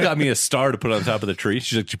my them up mom there. got me a star to put on top of the tree.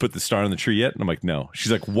 She's like, "Did you put the star on the tree yet?" And I'm like, "No."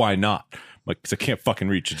 She's like, "Why not?" I'm like, "Because I can't fucking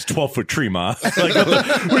reach. It's a 12-foot tree, ma." Like,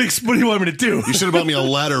 what do you want me to do? You should have bought me a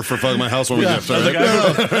ladder for fucking my housewarming gift. All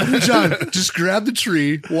right? John, just grab the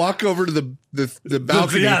tree, walk over to the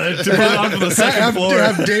balcony. Yeah, to put it on from the second have, floor.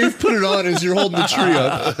 have Dave put it on as you're holding the tree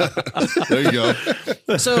up. There you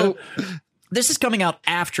go. So this is coming out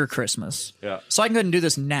after Christmas. Yeah. So I can go ahead and do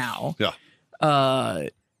this now Yeah,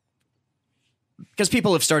 because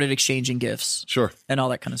people have started exchanging gifts sure. and all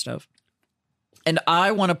that kind of stuff. And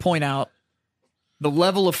I want to point out the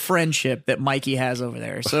level of friendship that Mikey has over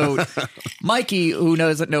there. So Mikey, who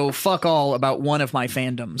doesn't know fuck all about one of my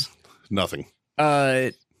fandoms, Nothing.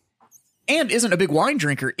 and isn't a big wine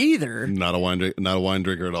drinker either, Not a wine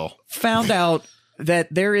drinker at all. found out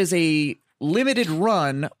that there is a limited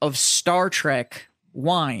run of Star Trek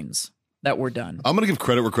wines that were done. I'm gonna give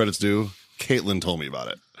credit where credit's due. Caitlin told me about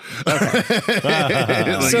it.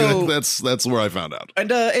 Like, So- that's where I found out.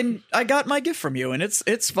 And I got my gift from you, and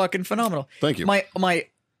it's fucking phenomenal. Thank you. My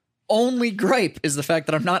only gripe is the fact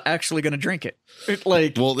that I'm not actually going to drink it, Well,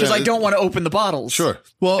 because yeah, I don't want to open the bottles. Sure.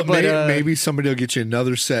 Well, But, maybe somebody will get you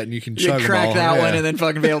another set and you can You chug them crack all. that Yeah. one and then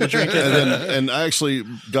fucking be able to drink it. And I actually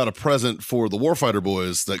got a present for the Warfighter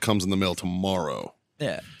Boys that comes in the mail tomorrow.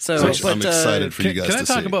 Yeah. So, Which I'm excited for you guys Can I to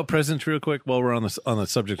talk see. about presents real quick while we're on the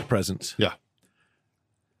subject of presents? Yeah.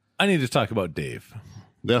 I need to talk about Dave.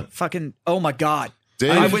 Yeah. fucking, oh my God.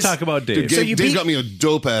 Dave, I need was- to talk about Dave. Dude, So you Dave beat- got me a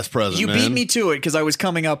dope ass present. You man. beat me to it because I was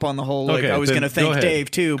coming up on the whole, like, Okay, I was then going to go thank ahead. Dave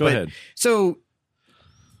too. Go but ahead. So,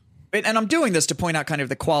 and I'm doing this to point out kind of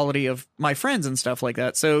the quality of my friends and stuff like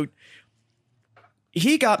that. So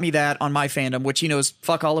he got me that on my fandom, which he knows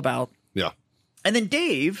fuck all about. Yeah. And then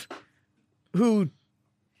Dave, who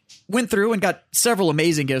went through and got several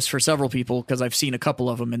amazing gifts for several people, because I've seen a couple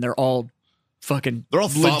of them and they're all fucking They're all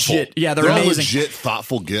thoughtful. legit. Yeah, they're all amazing. legit,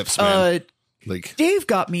 thoughtful gifts, man. Like, Dave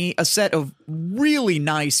got me a set of really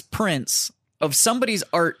nice prints of somebody's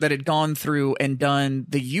art that had gone through and done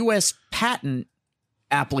the U.S. patent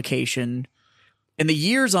application. And the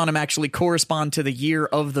years on them actually correspond to the year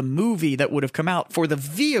of the movie that would have come out for the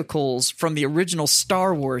vehicles from the original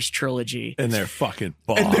Star Wars trilogy. And they're fucking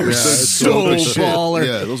balls. And they're it's so dope as shit. baller.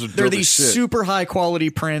 Yeah, those are They're dope as these shit. super high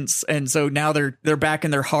quality prints, and so now they're back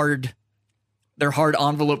in their hard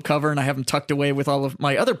envelope cover, and I have them tucked away with all of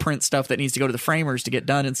my other print stuff that needs to go to the framers to get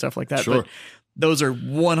done and stuff like that. Sure. But those are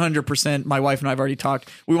 100%. My wife and I have already talked.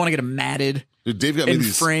 We want to get them matted Dude, Dave got me and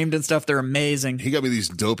these. framed and stuff. They're amazing. He got me these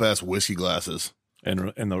dope ass whiskey glasses, and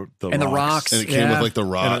the And the rocks. and it came Yeah. with like the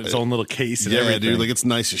rock. and its own little case and yeah, everything. dude, like it's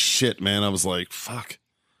nice as shit, man. I was like, fuck.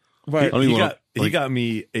 Right. I don't even wanna, He like- got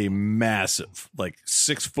me a massive, like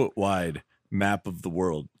 6 foot wide map of the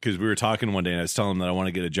world, because we were talking one day and I was telling him that I want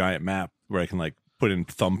to get a giant map where I can like put in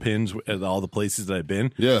thumb pins at all the places that I've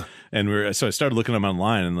been. Yeah. And so I started looking them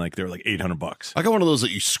online, and like they were like $800. I got one of those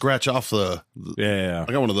that you scratch off the. Yeah.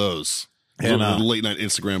 I got one of those. Those And, are the late night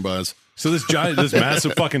Instagram buys. So this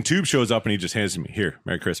massive fucking tube shows up, and he just hands it to me. Here,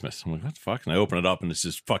 Merry Christmas. I'm like, what the fuck? And I open it up, and it's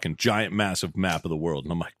this fucking giant, massive map of the world.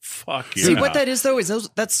 And I'm like, fuck yeah. See, what that is though is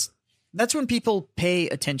that's when people pay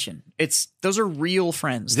attention. Those are real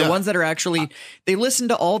friends. The Yeah. ones that are actually they listen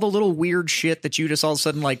to all the little weird shit that you just all of a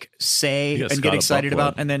sudden like say You got and Scott get a excited butt plug.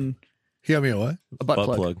 about, and then He got me a what? a butt, butt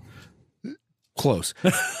plug. plug. Close.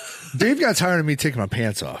 Dave got tired of me taking my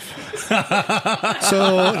pants off.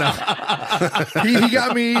 So no. he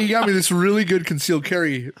got me this really good concealed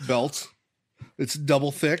carry belt. It's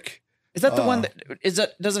double thick. Is that the one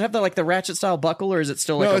that does it have the ratchet style buckle, or is it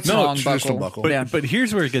still like No, a it's thong traditional buckle? buckle. Yeah. But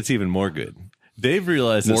here's where it gets even more good. Dave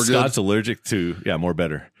realized that More good? Scott's allergic to more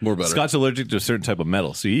better. Scott's allergic to a certain type of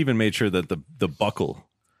metal, so he even made sure that the buckle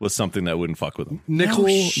was something that wouldn't fuck with him.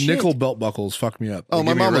 Nickel belt buckles fuck me up. Oh, They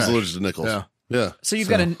my give me a mom was rash. allergic to nickels. Yeah. Yeah. So you've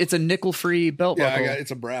got it's a nickel free belt Yeah, buckle.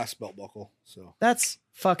 it's a brass belt buckle. So That's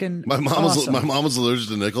fucking My mom awesome. was allergic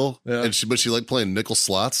to nickel, Yeah. and she liked playing nickel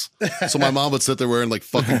slots. So my mom would sit there wearing like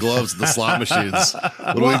fucking gloves at the slot machines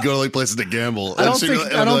when we'd go to like places to gamble. I don't And she'd think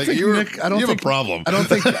be- and I I'd be don't like, think you Nick, I don't have think a problem. I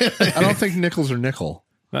don't think nickels are nickel.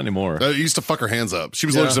 Not anymore. I used to fuck her hands up. She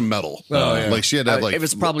was allergic to metal. Oh, yeah. Like she had to have like it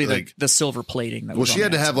was probably like the silver plating. That well, was she on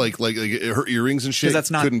had to that. have like her earrings and shit. 'Cause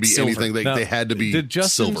that's not couldn't be silver. anything. Now, They had to be Did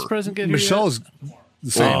Justin's silver. present get here yet? Michelle's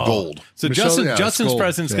the same. Or gold. So Michelle, yeah, Justin's skull.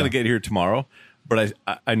 present's Yeah. going to get here tomorrow, but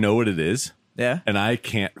I know what it is, Yeah. and I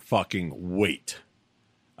can't fucking wait.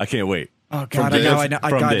 I can't wait. Oh God, Dave?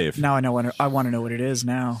 Dave. Now I want to know what it is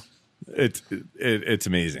now. It's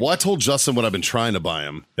amazing. Well, I told Justin what I've been trying to buy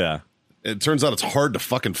him. Yeah. It turns out it's hard to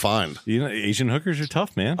fucking find. You know, Asian hookers are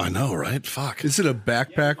tough, man. I know, right? Fuck. Is it a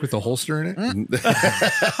backpack with a holster in it?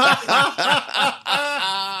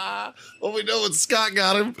 Well, we know when Scott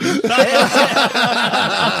got him. Because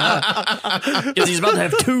he's about to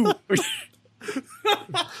have two.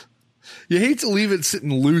 You hate to leave it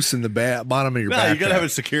sitting loose in the bottom of your backpack. You gotta have it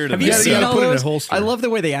secured. Have in you there. gotta seen all put it in a those? holster. I love the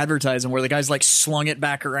way they advertise them, where the guy's like slung it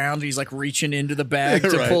back around, and he's like reaching into the bag to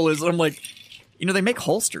Right. pull his. I'm like, they make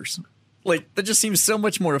holsters. Like that just seems so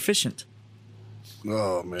much more efficient.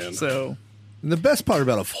 Oh, man. So And the best part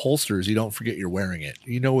about a holster is you don't forget you're wearing it.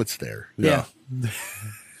 You know it's there. yeah.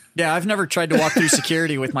 Yeah, I've never tried to walk through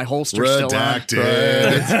security with my holster still on.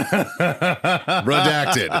 Redacted.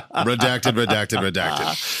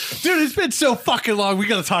 Redacted. Dude, it's been so fucking long. We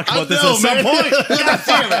gotta talk about this know, at some man. point.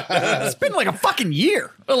 It's been like a fucking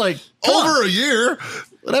year. Like come on. Over a year?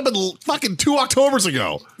 That happened fucking 2 Octobers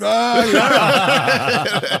ago.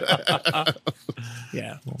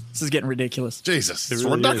 Yeah, this is getting ridiculous. Jesus. It's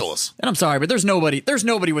really ridiculous. And I'm sorry, but there's nobody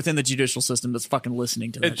within the judicial system that's fucking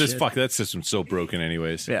listening to that shit. That system's so broken,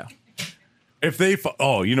 anyways. Yeah. If they,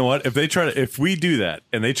 you know what? If we do that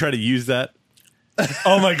and they try to use that,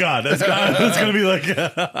 oh my god, that's gonna be like,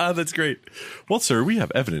 that's great. Well, sir, we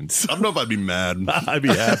have evidence. I don't know if I'd be mad. I'd be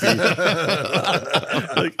happy.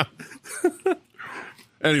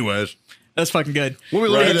 Anyways, That's fucking good. What we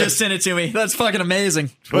learned Yeah, today- just send it to me. That's fucking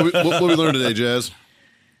amazing. what we learned today, Jazz?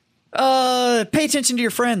 Pay attention to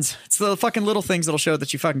your friends. It's the fucking little things that'll show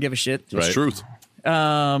that you fucking give a shit. It's Right. truth.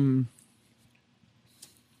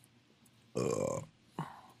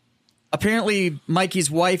 Apparently,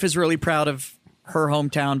 Mikey's wife is really proud of her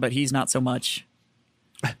hometown, but he's not so much.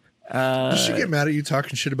 Does she get mad at you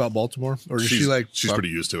talking shit about Baltimore? Or does she like... She's fuck- pretty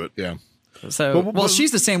used to it. Yeah. So, But- well,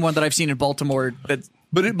 she's the same one that I've seen in Baltimore. That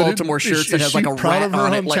But Baltimore is shirts she- that is has like she a proud rat of her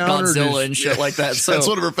on it, like hometown, or Godzilla does- and shit like that. So, That's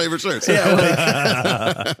one of her favorite shirts.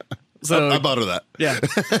 yeah, like, so I bought her that. yeah.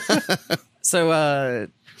 So,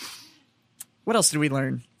 what else did we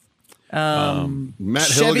learn? Matt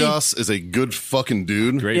Chevy- Hilligoss is a good fucking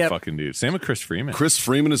dude. Great Yep. fucking dude. Same with Chris Freeman. Chris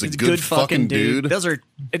Freeman is a He's a good fucking dude. Those are,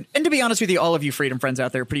 and to be honest with you, all of you freedom friends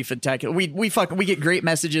out there are pretty fantacular. We get great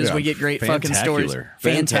messages. Yeah. We get great fucking stories. Fantacular.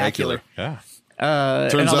 Fantacular. Yeah.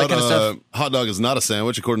 Turns and all that out kind of stuff. hot dog is not a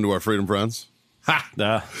sandwich, according to our freedom friends.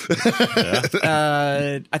 I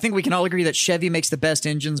think we can all agree that Chevy makes the best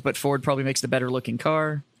engines, but Ford probably makes the better looking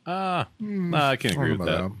car. I can agree with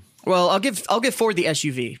that. Well, I'll give Ford the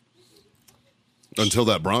SUV. Until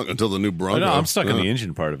the new Bronco. No, I'm stuck on Yeah. the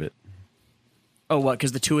engine part of it. Oh, what?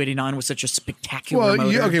 Because the 289 was such a spectacular Well,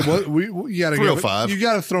 motor. okay, well, you gotta 305. You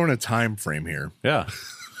gotta throw in a time frame here. Yeah.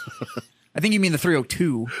 I think you mean the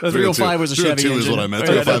 302. 305 was a Chevy 302 engine. is what I meant.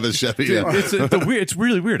 305 is Chevy. Yeah. It's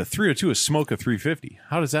really weird. A 302 is smoke a 350.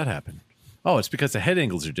 How does that happen? Oh, it's because the head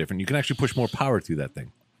angles are different. You can actually push more power through that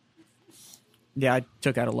thing. Yeah, I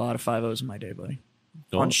took out a lot of 5.0s in my day, buddy.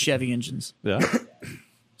 Oh. On Chevy engines. Yeah.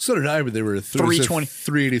 So did I, but they were 320.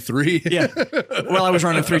 383. Yeah. Well, I was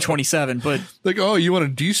running 327, but Like, oh, you want to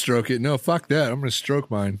de-stroke it? No, fuck that. I'm going to stroke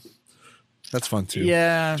mine. That's fun too.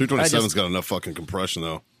 yeah. 327's got enough fucking compression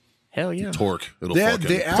though. Hell yeah. Torque. It'll They- fucking.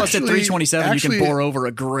 they Plus at actually- 327, you actually, can bore over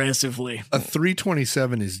aggressively. A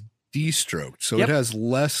 327 is de-stroked, so Yep. it has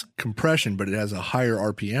less compression, but it has a higher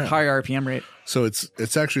RPM. Higher RPM rate. So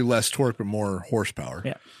it's actually less torque, but more horsepower.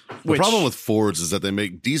 Yeah. The problem with Fords is that they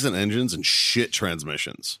make decent engines and shit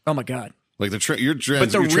transmissions. Oh my God. Like your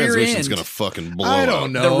the rear transmission's end- gonna fucking blow I don't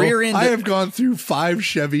out. know. The rear end- I have gone through 5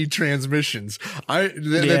 Chevy transmissions.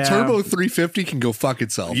 The Yeah. Turbo 350 can go fuck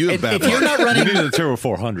itself. You have If, bad if you're luck. not You running, needed a Turbo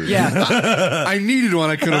 400. yeah, I needed one.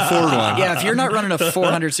 I couldn't afford one. yeah, if you're not running a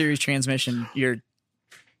 400 series transmission,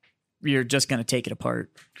 you're just gonna take it apart.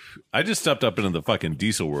 I just stepped up into the fucking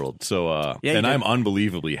diesel world. So, Yeah, you and did. I'm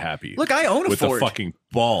unbelievably happy. Look, I own a with Ford. the fucking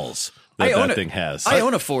balls I own that a- thing has. I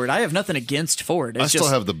own a Ford. I have nothing against Ford. It's I still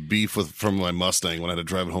just, have the beef from my Mustang when I had to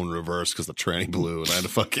drive it home in reverse because the tranny blew and I had to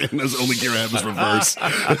fucking. That was the only gear I had was reverse. I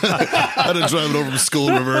had to drive it over from school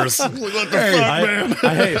in reverse. Like, what the fuck,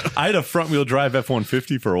 man? I had a front wheel drive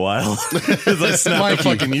F-150 for a while. Because I snapped the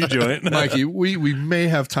fucking U-joint. Mikey, we may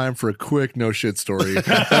have time for a quick no shit story.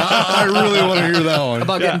 I really want to hear that one.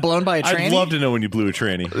 about getting blown by a tranny. I'd love to know when you blew a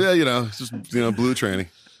tranny. Yeah, it's just blew a tranny.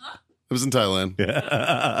 It was in Thailand.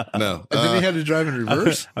 No, And then he had to drive in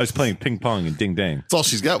reverse. I was playing ping pong and ding dang. that's all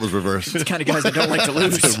she's got was reverse. the kind of guys that don't like to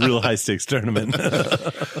lose. It's a real high stakes tournament.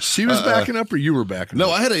 She was backing up, or you were backing No,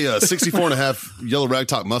 up? I had a 64 and a half yellow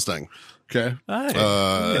ragtop Mustang. Okay. And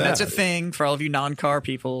that's a thing for all of you non-car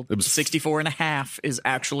people. It was 64 and a half is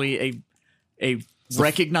actually a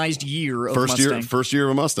recognized year of Mustang. First year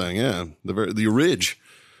of a Mustang. Yeah, the Ridge,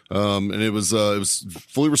 and it was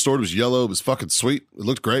fully restored. It was yellow. It was fucking sweet. It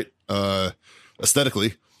looked great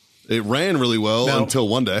aesthetically. It ran really well until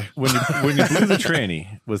one day. When you blew the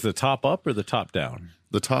tranny, was the top up or the top down?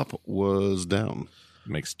 The top was down.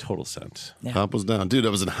 Makes total sense. Yeah. Top was down, dude. I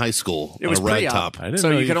was in high school. It was on a rag pre-op. top. I didn't So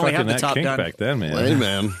know you could only have fucking the top kink down. back then, man. Hey,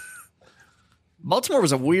 man. Baltimore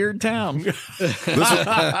was a weird town. This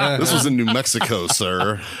was in New Mexico,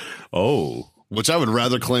 sir. Oh. Which I would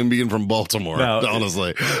rather claim being from Baltimore, Now-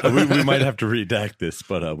 honestly. we might have to redact this,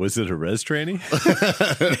 but was it a res tranny?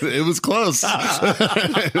 It was close.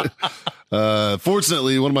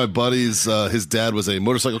 Fortunately, one of my buddies, his dad was a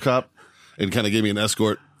motorcycle cop and kind of gave me an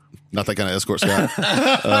escort. Not that kind of escort, Scott.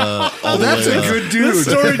 That's a good dude. This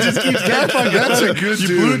story just keeps going. That's a good You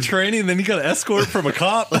blew a dude. tranny and then you got an escort from a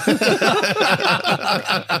cop?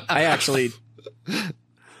 I actually,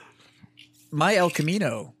 my El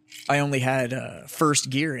Camino, I only had first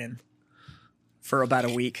gear in for about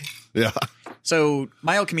a week. Yeah. So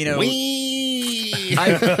my El Camino, it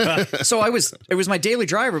was my daily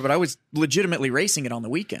driver, but I was legitimately racing it on the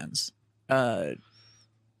weekends.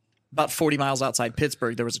 About 40 miles outside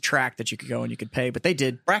Pittsburgh, there was a track that you could go and you could pay, but they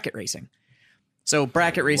did bracket racing. So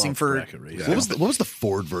bracket racing for What was the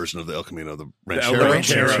Ford version of the El Camino? The Ranchero.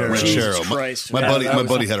 Ranchero. Jesus Christ. My Yeah, buddy, that my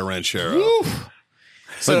was buddy had a Ranchero.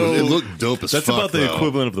 So it looked dope as That's fuck. about the though.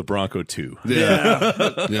 equivalent of the Bronco 2.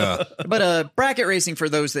 Yeah. Yeah. But bracket racing, for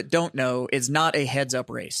those that don't know, is not a heads up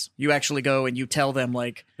race. You actually go and you tell them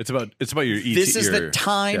like, It's about your ET. this is the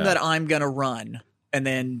time that I'm gonna run, and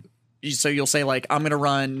then so you'll say like, I'm gonna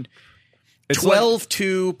run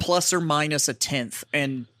 12-2 plus or minus a tenth,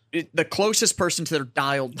 and the closest person to their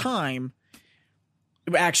dialed time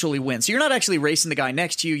actually wins. So you're not actually racing the guy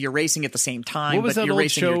next to you; you're racing at the same time. What was but that you're old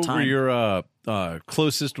racing show your time. where you're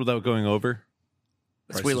closest without going over?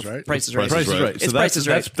 That's Price is Wheel of- Right? Price is Right. Price is Right. It's So Price is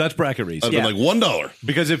Right. That's bracket racing. I've Yeah. been like $1.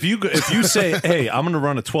 Because if you say, hey, I'm going to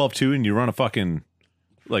run a 12-2 and you run a fucking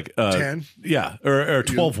like 10? yeah, or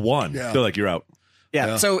 12-1, Yeah. they're like, you're out.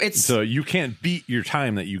 Yeah. So it's So you can't beat your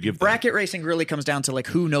time that you give them. bracket racing really comes down to like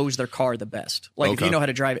who knows their car the best. Like if Okay. you know how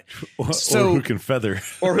to drive it. or So who can feather.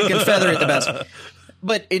 or who can feather it the best.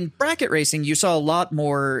 But in bracket racing, you saw a lot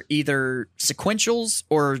more either sequentials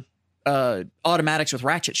or automatics with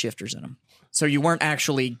ratchet shifters in them. So you weren't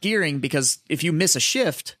actually gearing, because if you miss a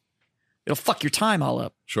shift, it'll fuck your time all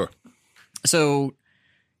up. Sure. So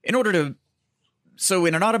in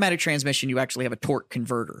an automatic transmission, you actually have a torque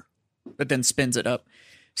converter that then spins it up.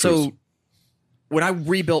 So when I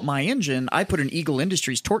rebuilt my engine, I put an Eagle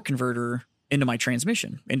Industries torque converter into my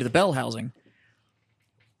transmission, into the bell housing,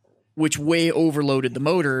 which way overloaded the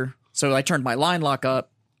motor. So I turned my line lock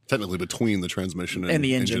up Technically between the transmission and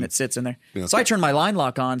the engine. It sits in there. Yeah. So I turned my line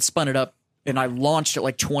lock on, spun it up, and I launched at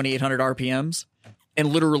like 2,800 RPMs and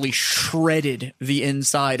literally shredded the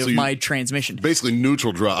inside of you- my transmission. Basically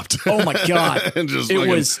neutral dropped. Oh my God. And just It fucking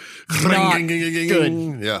was not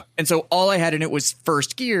good. Yeah. And so all I had in it was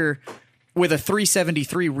first gear with a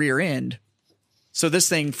 373 rear end. So this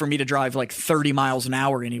thing, for me to drive like 30 miles an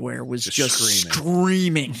hour anywhere, was just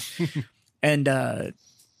screaming. And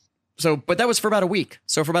but that was for about a week.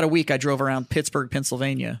 So for about a week, I drove around Pittsburgh,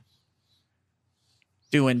 Pennsylvania,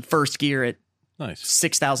 doing first gear at Nice.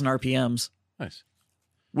 6,000 RPMs Nice.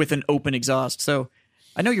 with an open exhaust. So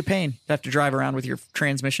I know your pain to have to drive around with your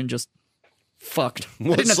transmission just fucked. I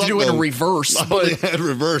didn't have to do it in reverse, I only but had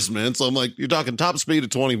reverse, man. So I'm like, you're talking top speed at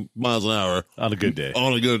 20 miles an hour On a good day.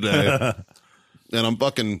 on a good day. And I'm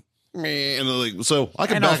fucking, and like, so I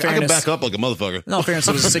can In all back fairness- up like a motherfucker. in all fairness,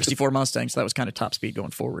 it was a 64 Mustang, so that was kind of top speed going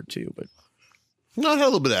forward too. But No, I had a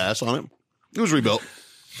little bit of ass on it. It was rebuilt.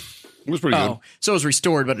 It was pretty so it was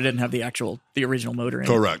restored, but it didn't have the original motor in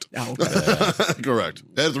good. it. Correct. Oh, okay. Correct.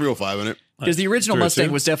 It had a 305 in it. Because the original 302?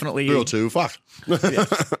 Mustang was definitely 302. Fuck.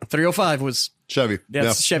 305 was Chevy.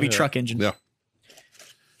 that's a Chevy truck engine. Yeah.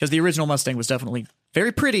 Because the original Mustang was definitely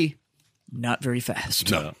very pretty, not very fast.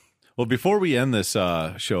 No. Well, before we end this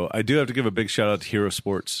show, I do have to give a big shout out to Hero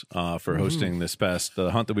Sports for hosting the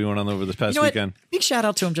hunt that we went on over this past You know what? weekend. Big shout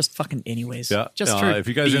out to him, just fucking anyways. Yeah. Just for if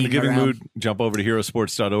you guys are in the being giving around. mood, jump over to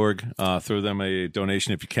herosports.org. Throw them a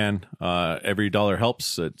donation if you can. Every dollar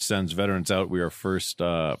helps. It sends veterans out. We are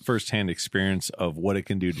first-hand experience of what it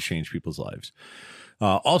can do to change people's lives.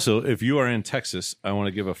 Also, if you are in Texas, I want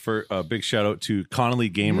to give a big shout out to Connolly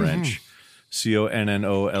Game Ranch,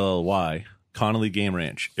 Connolly. Connolly Game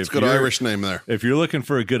Ranch. It's a good Irish name there. If you're looking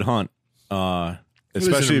for a good hunt, It is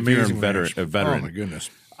an especially if you're amazing a veteran, ranch. a veteran, Oh my goodness.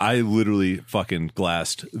 I literally fucking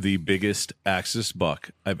glassed the biggest Axis buck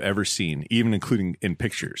I've ever seen, even including in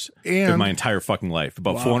pictures, in And- my entire fucking life.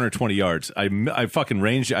 About 420 yards. I fucking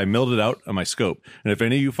ranged. I milled it out on my scope. And if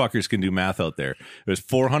any of you fuckers can do math out there, it was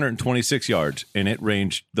 426 yards, and it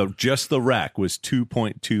ranged. Just the rack was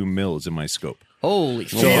 2.2 mils in my scope. Holy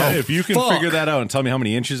So shit. if you can figure that out and tell me how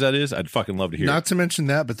many inches that is, I'd fucking love to hear. Not it. to mention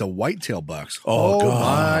that, but the whitetail bucks. Oh,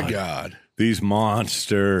 my God. God. These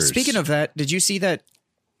monsters. Speaking of that, did you see that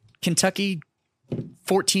Kentucky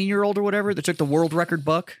 14-year-old or whatever that took the world record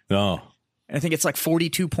buck? no, And I think it's like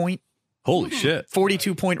 42 point holy shit!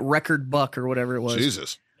 record buck or whatever it was.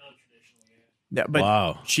 Jesus. Yeah, but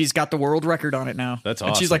Wow. she's got the world record on it now. That's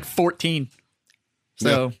And she's awesome. like 14.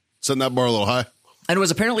 So, Yeah. Setting that bar a little high. and it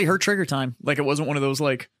was apparently her trigger time. Like it wasn't one of those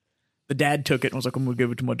like the dad took it and was like, I'm gonna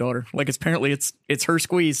give it to my daughter. Like it's apparently it's her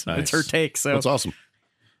squeeze. Nice. It's her take. So That's awesome.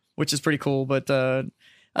 which is pretty cool. But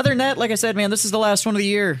other than that, like I said, man, this is the last one of the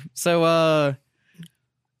year. So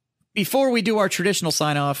before we do our traditional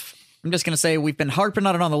sign off, I'm just going to say we've been harping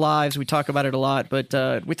on it on the lives. We talk about it a lot. But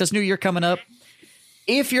with this new year coming up,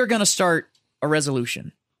 if you're going to start a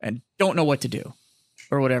resolution and don't know what to do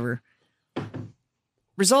or whatever,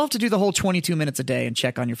 resolve to do the whole 22 minutes a day and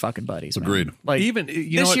check on your fucking buddies. Man. Agreed. Like Even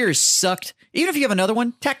you know this what? year has sucked. Even if you have another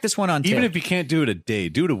one, tack this one on. Even too. if you can't do it a day,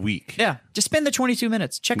 do it a week. Yeah, just spend the 22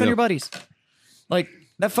 minutes. Check on Yep. your buddies. Like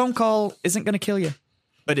that phone call isn't going to kill you,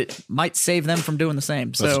 but it might save them from doing the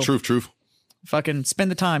same. So That's the truth. fucking spend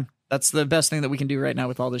the time. That's the best thing that we can do right now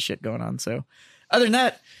with all this shit going on. So other than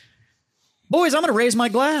that, boys, I'm going to raise my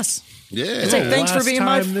glass Yeah. and say thanks for last being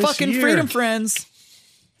my time this fucking year. freedom friends.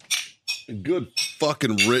 Good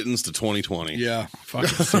fucking riddance to 2020. Yeah. Fucking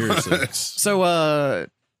seriously. So I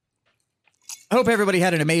hope everybody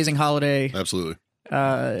had an amazing holiday. Absolutely.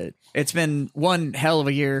 It's been one hell of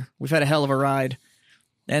a year. We've had a hell of a ride.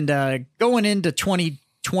 And going into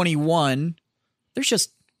 2021, there's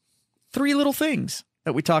just 3 little things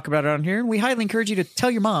that we talk about on here. And we highly encourage you to tell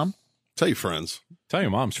your mom. Tell your friends. Tell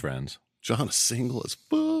your mom's friends. John is single as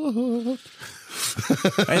fuck.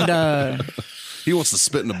 And He wants to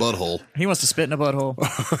spit in a butthole. he wants to spit in a butthole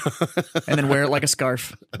and then wear it like a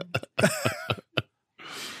scarf.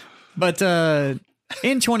 But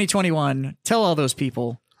in 2021, tell all those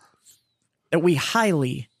people that we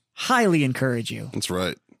highly, highly encourage you That's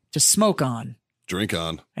right. to smoke on. Drink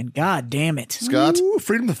on. And God damn it. Scott? Ooh,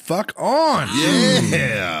 freedom the fuck on.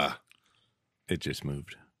 Yeah. It just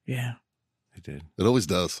moved. Yeah. It did. It always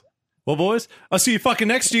does. Well, boys, I'll see you fucking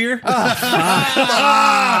next year.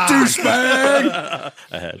 Douchebag.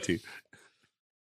 I had to.